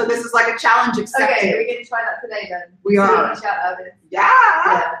 Yeah. So this is like a challenge accepted. Okay, we're gonna try that today then. We are. Shout out this.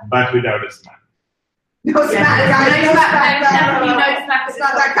 Yeah. But without a smack. No smack, guys. No smack. Definitely no smack. It's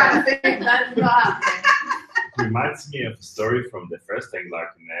not that kind of thing. That's not happening. Reminds me of a story from the first Angular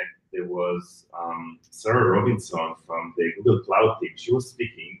Connect. There was Sarah Robinson from the Google Cloud team. She was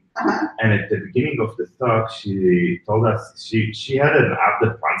speaking, and at the beginning of the talk, she told us she had an app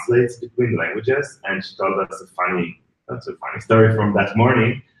that translates between languages, and she told us a funny story from that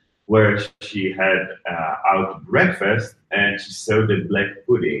morning, where she had out breakfast and she saw the black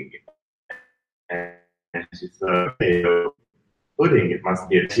pudding, and she thought, "Hey, pudding, it must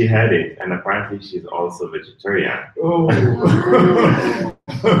be." She had it, and apparently she's also vegetarian. Oh.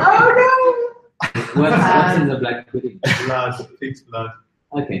 Oh What's in the black pudding? Blood, pig's blood.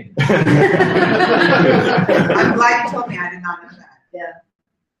 Okay. no! I'm glad you told me. I did not know that.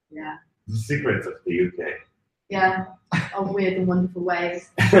 Yeah. The secrets of the UK. Yeah. Of weird and wonderful ways.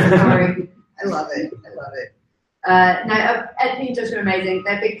 Sorry. I love it. No, Ed, Pete, and Josh are amazing.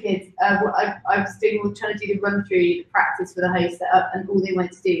 They're big kids. I was trying to do the run through the practice for the host setup, and all they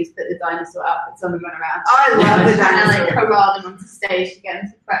wanted to do was put the dinosaur outfits on and run around. Oh, I love the And dinosaur. like corral them onto stage to get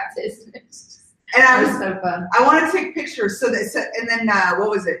them to practice. And It was so fun. I want to take pictures. And then what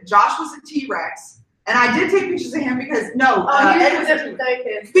was it? Josh was a T-Rex, and I did take pictures of him because Ed Ed was was so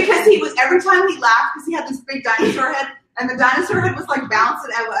good. because he was every time he laughed because he had this big dinosaur head, and the dinosaur head was like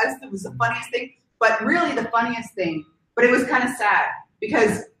bouncing at us. It was the funniest thing, but really the funniest thing. But it was kind of sad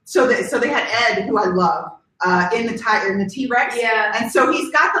because so they had Ed, who I love, in the T-Rex. Yeah. And so he's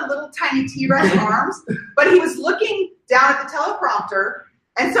got the little tiny T-Rex arms, but he was looking down at the teleprompter,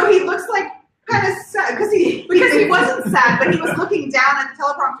 and so he looks like kind of sad because he wasn't sad, but he was looking down at the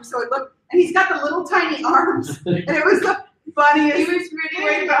teleprompter, so it looked, and he's got the little tiny arms, and it was funniest. He was really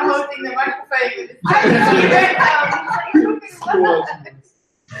worried about holding the microphone with his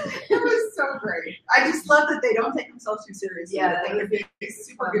It was so great. I just love that they don't take themselves too seriously. Yeah, that they can be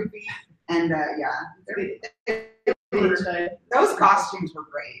super good feet. And good. those costumes were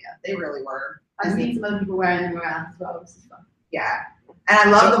great. Yeah, they really were. I've seen some other people wearing them around as well, which is fun. Yeah, and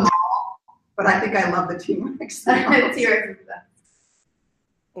I love them all, but I think I love the T-Rex. T-Rex is the best.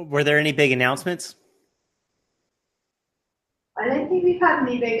 Were there any big announcements? I don't think we've had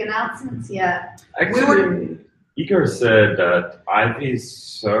any big announcements yet. Actually, Igor said that Ivy is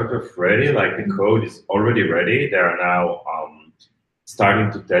sort of ready, like the code is already ready. They are now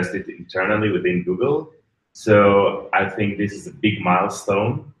starting to test it internally within Google. So I think this is a big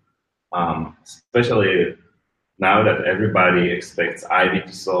milestone, especially now that everybody expects Ivy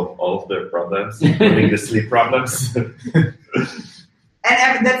to solve all of their problems, including the sleep problems. And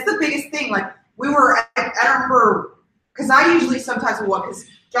that's the biggest thing. Like I don't remember, because I usually sometimes will walk, because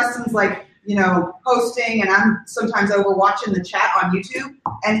Justin's like, hosting, and I'm sometimes over watching the chat on YouTube,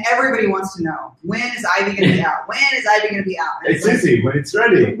 and everybody wants to know, when is Ivy going to be out? When is Ivy going to be out? It's easy when it's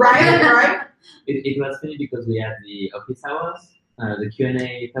ready. Right? It was funny because we had the office hours, the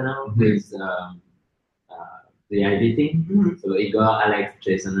Q&A panel with the IB team. Mm-hmm. So Igor, Alex,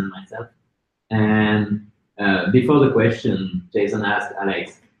 Jason, and myself. And before the question, Jason asked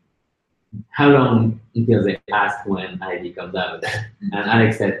Alex, how long until they ask when IB comes out? And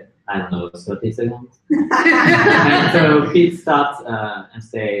Alex said, I don't know, 30 seconds. And so Pete starts and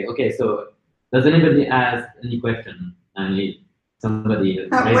say, okay, so does anybody ask any question? And somebody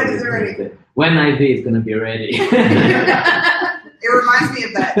when is it ready? Say, when IB is going to be ready. It reminds me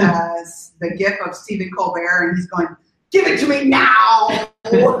of that the gif of Stephen Colbert, and he's going, "Give it to me now."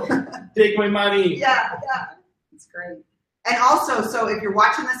 Take my money. Yeah, it's great. And also, so if you're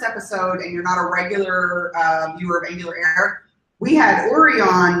watching this episode and you're not a regular viewer of Angular Air, we had Uri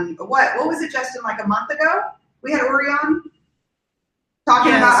on. What was it, Justin? Like a month ago, we had Uri on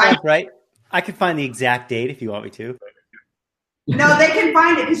talking about. Right. I could find the exact date if you want me to. No, they can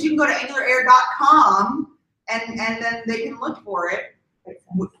find it because you can go to angularair.com and then they can look for it.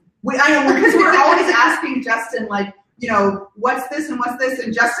 I know, because we're always asking Justin, like, what's this and what's this?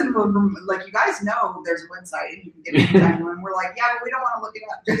 And Justin will, like, you guys know there's a website and you can get it anytime. And we're like, yeah, but we don't want to look it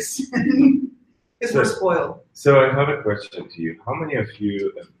up Justin, because we're spoiled. So I have a question to you. How many of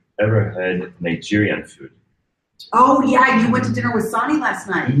you have ever had Nigerian food? Oh, yeah, you went to dinner with Sani last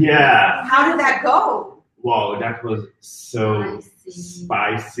night. Yeah. How did that go? Wow, that was so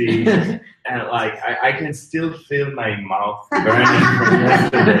spicy. And like I can still feel my mouth burning from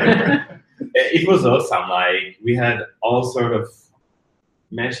yesterday. It was awesome. Like we had all sort of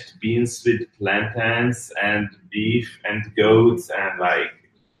mashed beans with plantains and beef and goats and like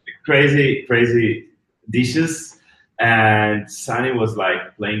crazy dishes. And Sunny was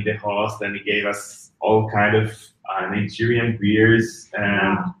like playing the host, and he gave us all kind of Nigerian beers,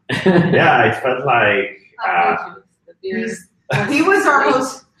 and yeah, it felt like he was our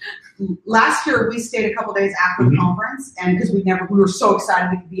host. Last year, we stayed a couple days after the conference, and because we were so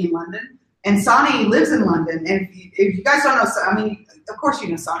excited to be in London. And Sani lives in London, and if you guys don't know, I mean, of course you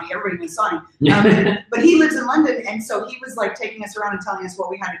know Sani. Everybody knows Sani, but he lives in London, and so he was like taking us around and telling us what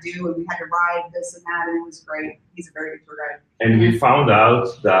we had to do, and we had to ride this and that, and it was great. He's a very good tour guide. And we found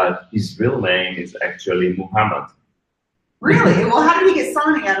out that his real name is actually Muhammad. Really? Well, how did he get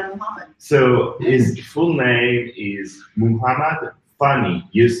Sani out of Muhammad? So his full name is Muhammad Fani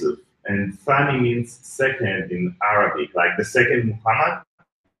Yusuf, and Fani means second in Arabic, like the second Muhammad.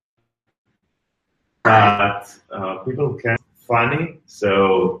 But people can't Fani,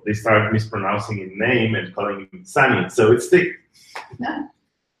 so they started mispronouncing his name and calling him Sani. So it's thick. Yeah.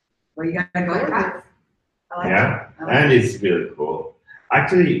 Well, you gotta go with that. I like that. And it's really cool.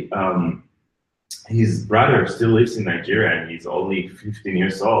 Actually, his brother still lives in Nigeria, and he's only 15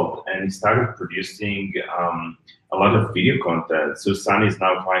 years old, and he started producing a lot of video content. So Sunny is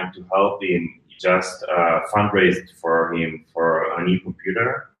now trying to help him. He just fundraised for him for a new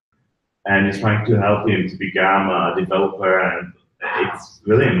computer, and he's trying to help him to become a developer, and it's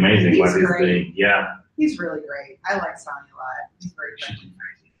really amazing what he's doing. Yeah. He's really great. I like Sunny a lot. He's very friendly.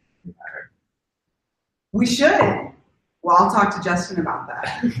 We should. Well, I'll talk to Justin about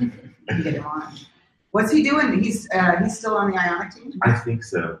that. And get him on. What's he doing? He's still on the Ionic team? I think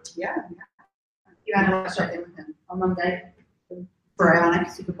so. Yeah. You had a check in with him on Monday. For Ionic?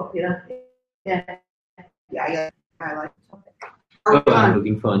 Super popular. Yeah. Yeah. I like the topic. I'm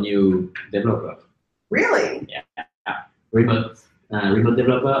looking for a new developer. Really? Yeah. Remote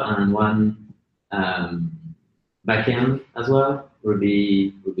developer and one backend as well.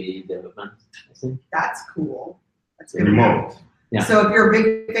 Ruby development, I think. That's cool. That's good. to know. remote. Yeah. So if you're a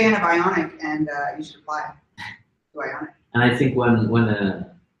big fan of Ionic, and you should apply to Ionic. And I think one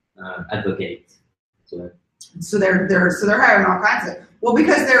advocate. So they're hiring all kinds of, well,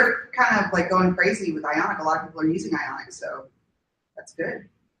 because they're kind of like going crazy with Ionic. A lot of people are using Ionic, so that's good.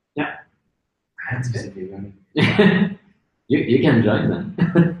 That's good. You can join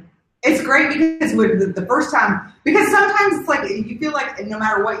them. It's great because with the first time, because sometimes it's like you feel like no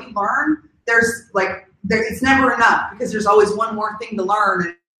matter what you learn, it's never enough because there's always one more thing to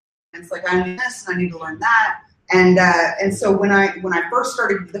learn, and it's like I need this and I need to learn that, and so when I first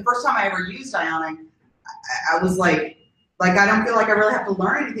started, the first time I ever used Ionic, I was like I don't feel like I really have to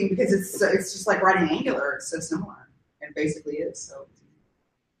learn anything because it's just like writing Angular. It's so similar, and basically is so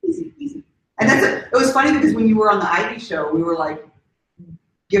easy. And it was funny because when you were on the Ivy show, we were like,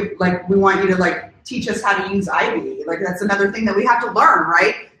 we want you to like teach us how to use Ivy. Like that's another thing that we have to learn,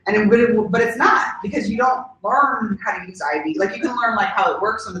 right? But it's not, because you don't learn how to use Ivy. Like you can learn like how it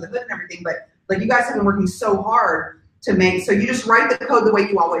works under the hood and everything, but like you guys have been working so hard to make, so you just write the code the way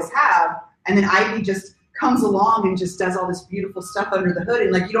you always have, and then Ivy just comes along and just does all this beautiful stuff under the hood,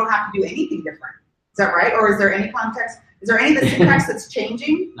 and like you don't have to do anything different. Is that right? Or is there any context? Is there any of the syntax that's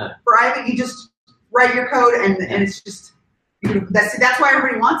changing for Ivy? You just write your code and it's just beautiful. That's why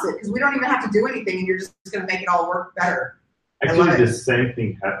everybody wants it, because we don't even have to do anything, and you're just going to make it all work better. Actually, the same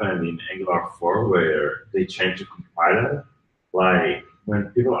thing happened in Angular 4 where they changed the compiler. Like when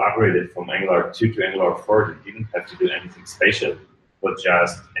people upgraded from Angular 2 to Angular 4, they didn't have to do anything special, but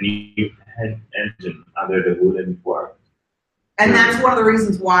just a new engine under the hood and it worked. And that's one of the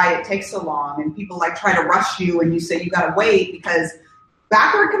reasons why it takes so long, and people like try to rush you, and you say you got to wait, because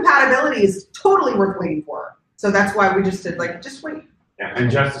backward compatibility is totally worth waiting for. So that's why we just did just wait. Yeah, and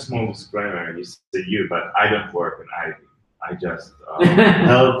just a small disclaimer, you said you, but I don't work in Ivy. I just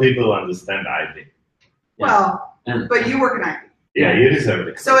help people understand Ivy. Well, but you work in Ivy. Yeah, you deserve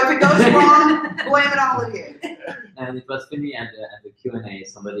it. So if it goes wrong, blame it on Olivier. And it was funny at the Q&A,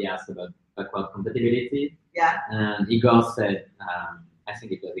 somebody asked about backward compatibility. Yeah. And Igor said, I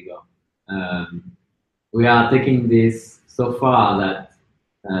think it was Igor, we are taking this so far that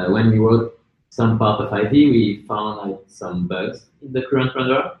when we wrote some part of Ivy, we found out some bugs in the current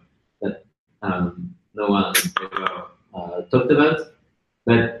renderer that no one ever talked about.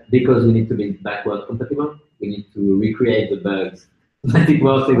 But because we need to be backward compatible, we need to recreate the bugs. But it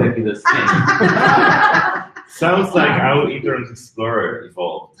was exactly the same. Sounds like how Internet Explorer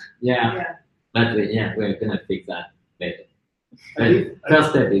evolved. Yeah. But we're going to fix that later. But first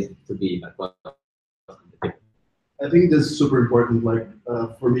step is to be backward compatible. I think that's super important. Like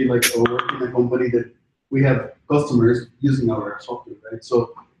for me, like I work in a company that we have customers using our software, right?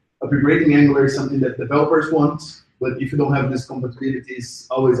 So upgrading Angular is something that developers want, but if you don't have this compatibility, it's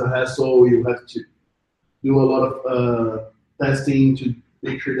always a hassle. You have to do a lot of testing to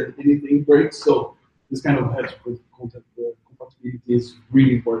make sure that anything breaks. So this kind of compatibility is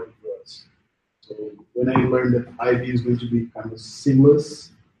really important for us. So when I learned that Ivy is going to be kind of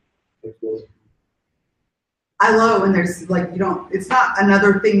seamless, it was. I love when there's it's not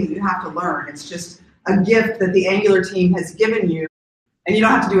another thing that you have to learn. It's just a gift that the Angular team has given you, and you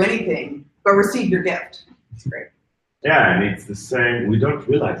don't have to do anything but receive your gift. It's great. Yeah, and it's the same. We don't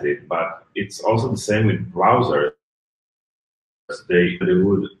realize it, but it's also the same with browsers. They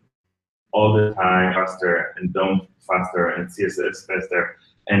would all the time faster and DOM faster and CSS faster,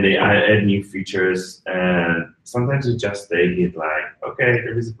 and they add new features. And sometimes you just take it like, okay,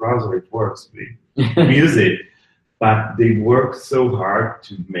 there is a browser, it works, we use it. But they work so hard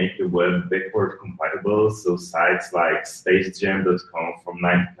to make the web backward compatible, so sites like SpaceJam.com from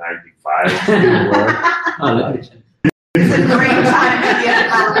 1995 still work. It's a great time at the end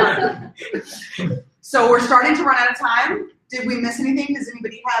of our work. So we're starting to run out of time. Did we miss anything? Does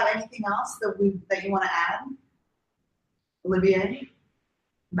anybody have anything else that you want to add? Olivier?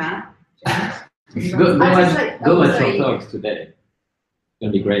 Matt? Go watch your talks today. It's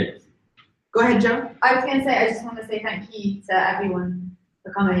going to be great. Go ahead, Joe. I was going to say, I just want to say thank you to everyone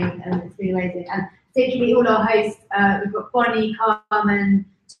for coming, and it's been amazing. And particularly all our hosts, we've got Bonnie, Carmen,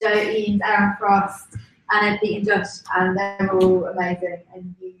 Joe Eames, Aaron Frost, Anna, Pete and Josh, and they're all amazing.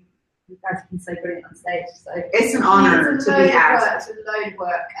 And you guys have been so brilliant on stage. So it's an honor to be asked. It's a load of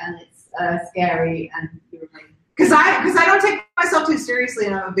work, and it's scary, and you're amazing. Because I don't take myself too seriously,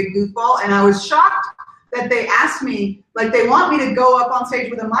 and I'm a big goofball, and I was shocked that they asked me, like, they want me to go up on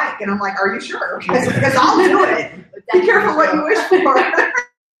stage with a mic, and I'm like, are you sure? Because I'll do it. Be careful what you wish for.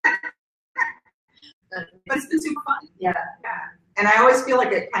 But it's been super fun. Yeah. And I always feel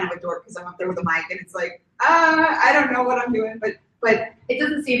like a kind of a dork because I'm up there with a mic, and it's like, I don't know what I'm doing, but But It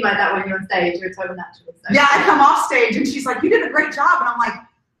doesn't seem like that when you're on stage. You're a total natural. So. yeah, I come off stage and she's like, "You did a great job," and I'm like,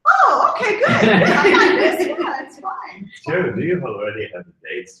 "Oh, okay, good. I like this. Yeah, it's fine." Joe, do you already have the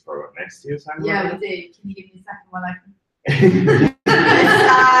dates for next year's Angler? Yeah, we do. Can you give me a second one? I can.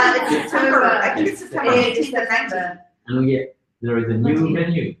 It's September. I think it's September 18th and 19th. And there is a new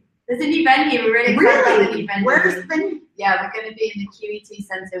venue. There's a new venue. We're really excited about the new venue. Where is the venue? Yeah, we're going to be in the QET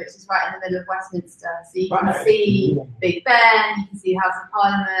Centre, which is right in the middle of Westminster. So you can see Big Ben, you can see House of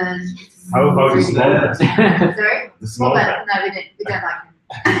Parliament. How about the small Ben? Sorry? The small Ben? Ben. No, we don't like him.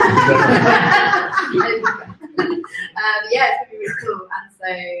 Yeah, it's going to be really cool. And so,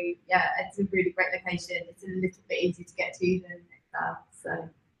 yeah, it's a really great location. It's a little bit easier to get to than Excel.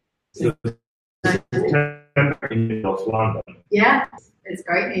 So in North London. Yeah, it's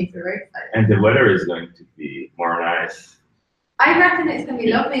great news. We're very excited. And the weather is going to be more nice. I reckon it's going to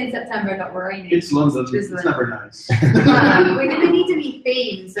be lovely in September, not raining. It's London. It's Drizzling. never nice. We're going to need to be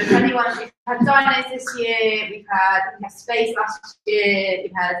themed. So, if anyone, we've had dinos this year, we have space last year,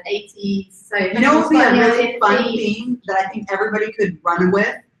 we've had 80s. So, You know what would be a really fun theme that I think everybody could run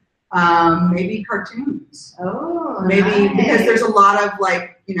with? Maybe cartoons. Oh, Maybe nice. because there's a lot of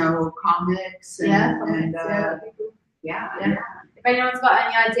comics and Yeah. yeah. If anyone's got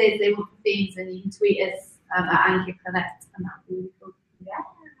any ideas they want for themes, then you can tweet us at Anchor Connect, and that would be really cool. Yeah.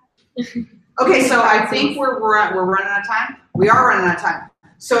 Okay, so I think we're running out of time. We are running out of time.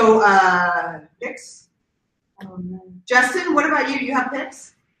 So picks. Oh no. Justin, what about you? You have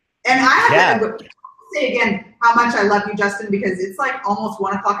picks? And I have to say again how much I love you, Justin, because it's like almost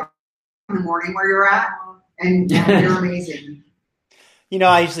 1:00 in the morning where you're at, and you're amazing. You know,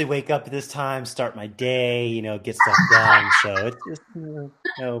 I usually wake up at this time, start my day, get stuff done. So it's just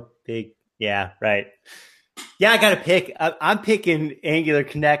no big. Yeah, right. Yeah, I got to pick. I'm picking Angular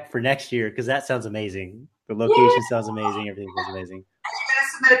Connect for next year because that sounds amazing. The location sounds amazing. Everything sounds amazing.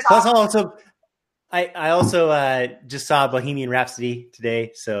 Plus, I also just saw Bohemian Rhapsody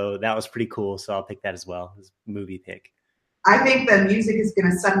today, so that was pretty cool. So I'll pick that as well as a movie pick. I think the music is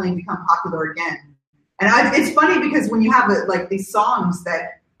going to suddenly become popular again. And it's funny because when you have these songs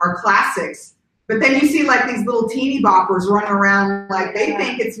that are classics, but then you see these little teeny boppers running around they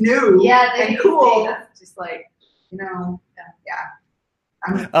think it's new and cool. That's just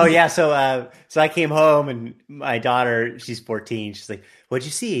So I came home and my daughter, she's 14. She's like, "What'd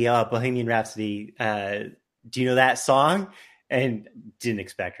you see? Bohemian Rhapsody. Do you know that song?" And didn't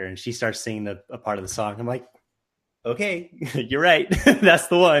expect her. And she starts singing a part of the song. I'm like, "Okay, you're right. That's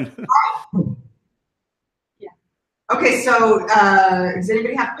the one." Okay, so does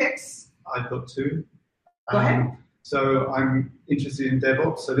anybody have picks? I've got two. Go ahead. So I'm interested in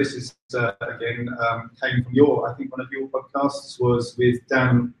DevOps. So this is, again, came from I think one of your podcasts was with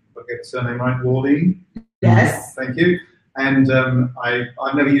Dan, if I get the surname right, Warding. Yes. Thank you. And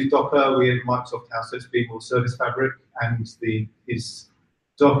I've never used Docker. We have Microsoft House, so it's been more Service Fabric, and his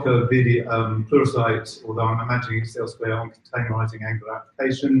Docker video Pluralsight, although I'm imagining it's elsewhere on containerizing Angular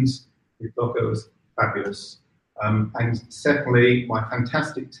applications with Docker was fabulous. And secondly, my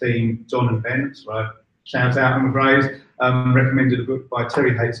fantastic team, John and Ben, right, shout out, I'm afraid, recommended a book by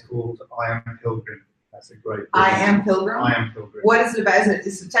Terry Hayes called I Am Pilgrim. That's a great book. I Am Pilgrim? I Am Pilgrim. What is it about?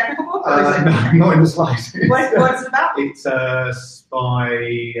 Is it a technical book? Or is it... No, not in the slightest. What's it about? It's a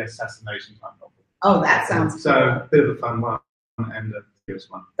spy assassination type novel. Oh, that sounds so cool. a bit of a fun one and a serious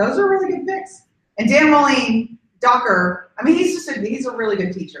one. Those are really good picks. And Dan Moline, Docker, I mean, he's a really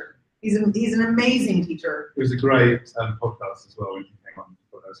good teacher. He's an amazing teacher. It was a great podcast as well when he came on.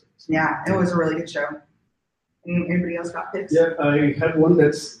 Yeah, it was a really good show. Anybody else got picks? Yeah, I have one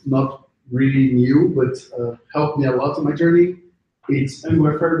that's not really new, but helped me a lot in my journey. It's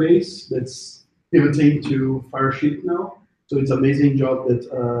Angular Firebase that's pivoting to Firesheet now. So it's an amazing job that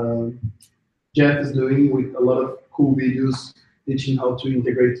Jeff is doing with a lot of cool videos teaching how to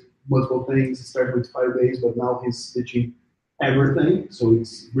integrate multiple things. It started with Firebase, but now he's teaching everything. So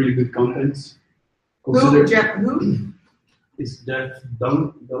it's really good content. Who? Jeff? Who? It's Jeff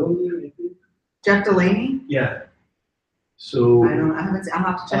Delaney, I think. Jeff Delaney? Yeah. So I'll have to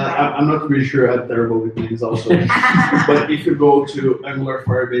check that out. I'm not really sure. I'm terrible with names also. But if you go to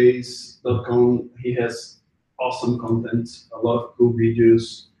angularfirebase.com, he has awesome content, a lot of cool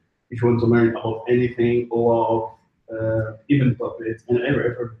videos. If you want to learn about anything, OAuth, even Puppet, and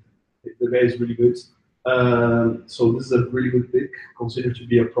everything, the guy is really good. So this is a really good pick. Consider to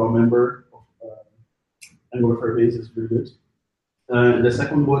be a pro member of Angular Firebase. It's really good. The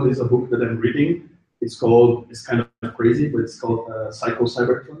second one is a book that I'm reading. It's kind of crazy, but it's called Psycho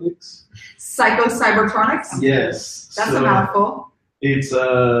Cybertronics. Psycho Cybertronics? Yes. That's a mouthful. It's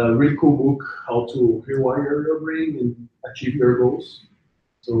a really cool book, how to rewire your brain and achieve your goals.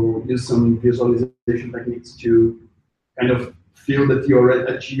 So use some visualization techniques to kind of feel that you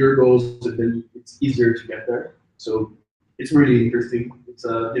already achieve your goals, and then it's easier to get there. So it's really interesting. It's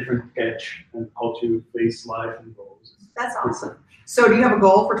a different catch on how to face life and goals. That's awesome. So do you have a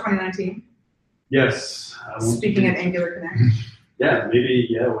goal for 2019? Yes. Speaking of Angular Connect. Yeah, maybe.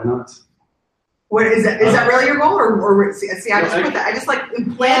 Yeah, why not? What is that? Is that really your goal, or see? I just put that. I just like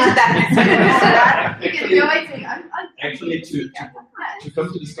implanted that. Actually, to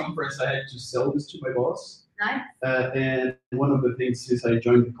come to this conference, I had to sell this to my boss. Nice. And one of the things since I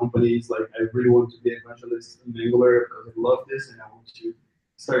joined the company is like I really want to be an evangelist in Angular because I love this and I want to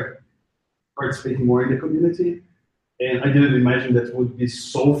start participating more in the community. And I didn't imagine that would be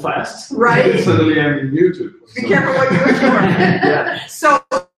so fast. Right. Suddenly I'm in YouTube. Be careful what you wish for. Yeah. So,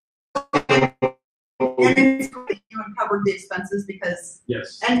 and it's great that you uncovered the expenses because,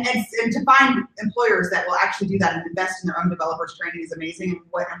 yes. And to find employers that will actually do that and invest in their own developers training is amazing.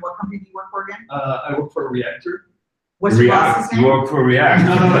 And what company do you work for again? I work for Reactor. What's your boss's React. name? You work for React.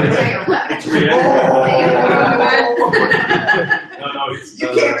 It's Reactor. No, it's You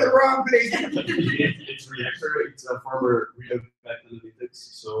came to the wrong place. it's Reactor. It's a former React Analytics.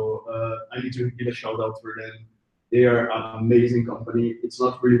 So I need to give a shout out for them. They are an amazing company. It's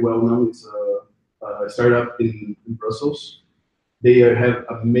not really well known. It's a startup in Brussels. They have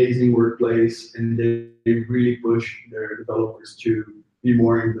amazing workplace and they really push their developers to be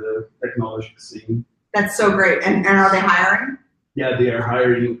more in the technology scene. That's so great. And are they hiring? Yeah, they are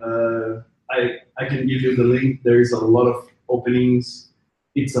hiring. I can give you the link. There is a lot of openings.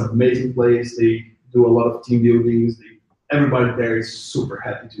 It's an amazing place. They do a lot of team buildings. Everybody there is super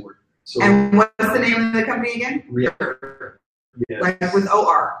happy to work. So, And what's the name of the company again? Reactor. Yes. Like with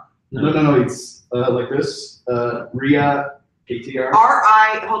OR. No. It's like this. RIA KTR.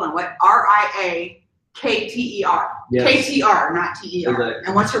 Hold on. What? RIAKTER. Yes. KTR, not TER. Exactly.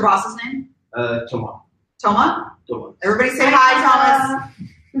 And what's your boss's name? Thomas. Toma? Thomas. Everybody say hi, Thomas.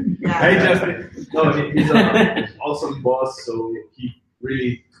 Yeah. Hey, Justin. No, he's an awesome boss. So he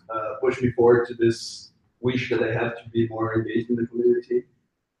really pushed me forward to this wish that I have to be more engaged in the community.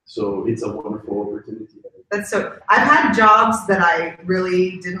 So it's a wonderful opportunity. That's so. I've had jobs that I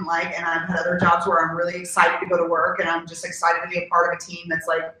really didn't like, and I've had other jobs where I'm really excited to go to work, and I'm just excited to be a part of a team that's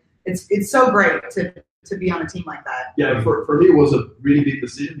like it's so great to be on a team like that. Yeah, for me it was a really big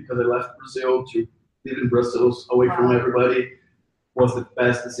decision because I left Brazil to live in Brussels away from everybody. It was the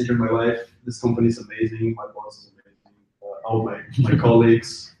best decision of my life. This company is amazing. My boss is amazing. All my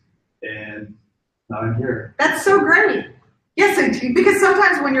colleagues, and now I'm here. That's so great. Yes, because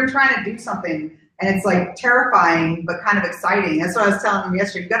sometimes when you're trying to do something and it's like terrifying but kind of exciting, that's what I was telling them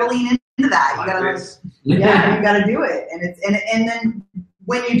yesterday. You got to lean into that. You got to, you got to do it. And then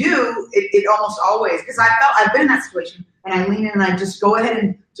when you do, it almost always, because I've been in that situation and I lean in and I just go ahead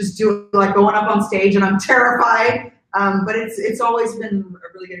and just do it, like going up on stage and I'm terrified. But it's always been a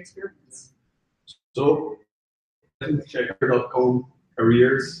really good experience. So check out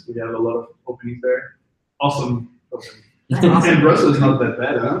careers. We have a lot of openings there. Awesome. And Brussels is not that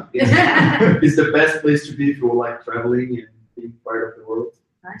bad, huh? It's the best place to be if you like traveling and being part of the world.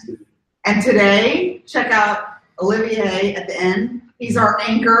 Nice. And today, check out Olivier at the end. He's our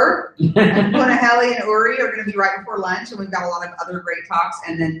anchor. And Punahele and Uri are going to be right before lunch, and we've got a lot of other great talks.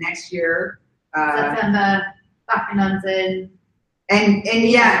 And then next year, September, back in London. And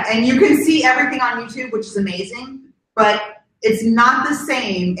you can see everything on YouTube, which is amazing. But it's not the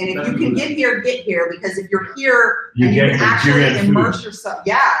same, and if you can get here, because if you're here and you can actually immerse yourself,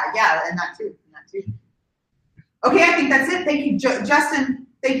 and that too. Okay, I think that's it. Thank you, Justin.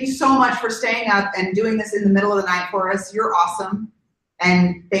 Thank you so much for staying up and doing this in the middle of the night for us. You're awesome,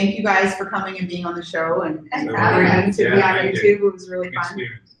 and thank you guys for coming and being on the show and agreeing to be on YouTube. It was really fun.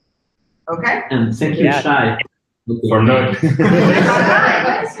 Okay. And thank you, Shai. For knowing. He's gonna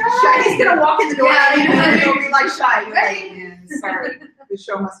walk in the door and he'll be like, Shai, you're late, man. Sorry, the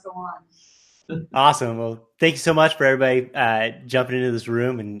show must go on. Awesome. Well, thank you so much for everybody jumping into this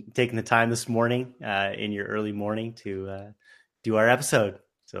room and taking the time this morning in your early morning to do our episode.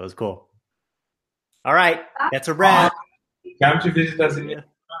 So it was cool. All right, that's a wrap. Come to visit us in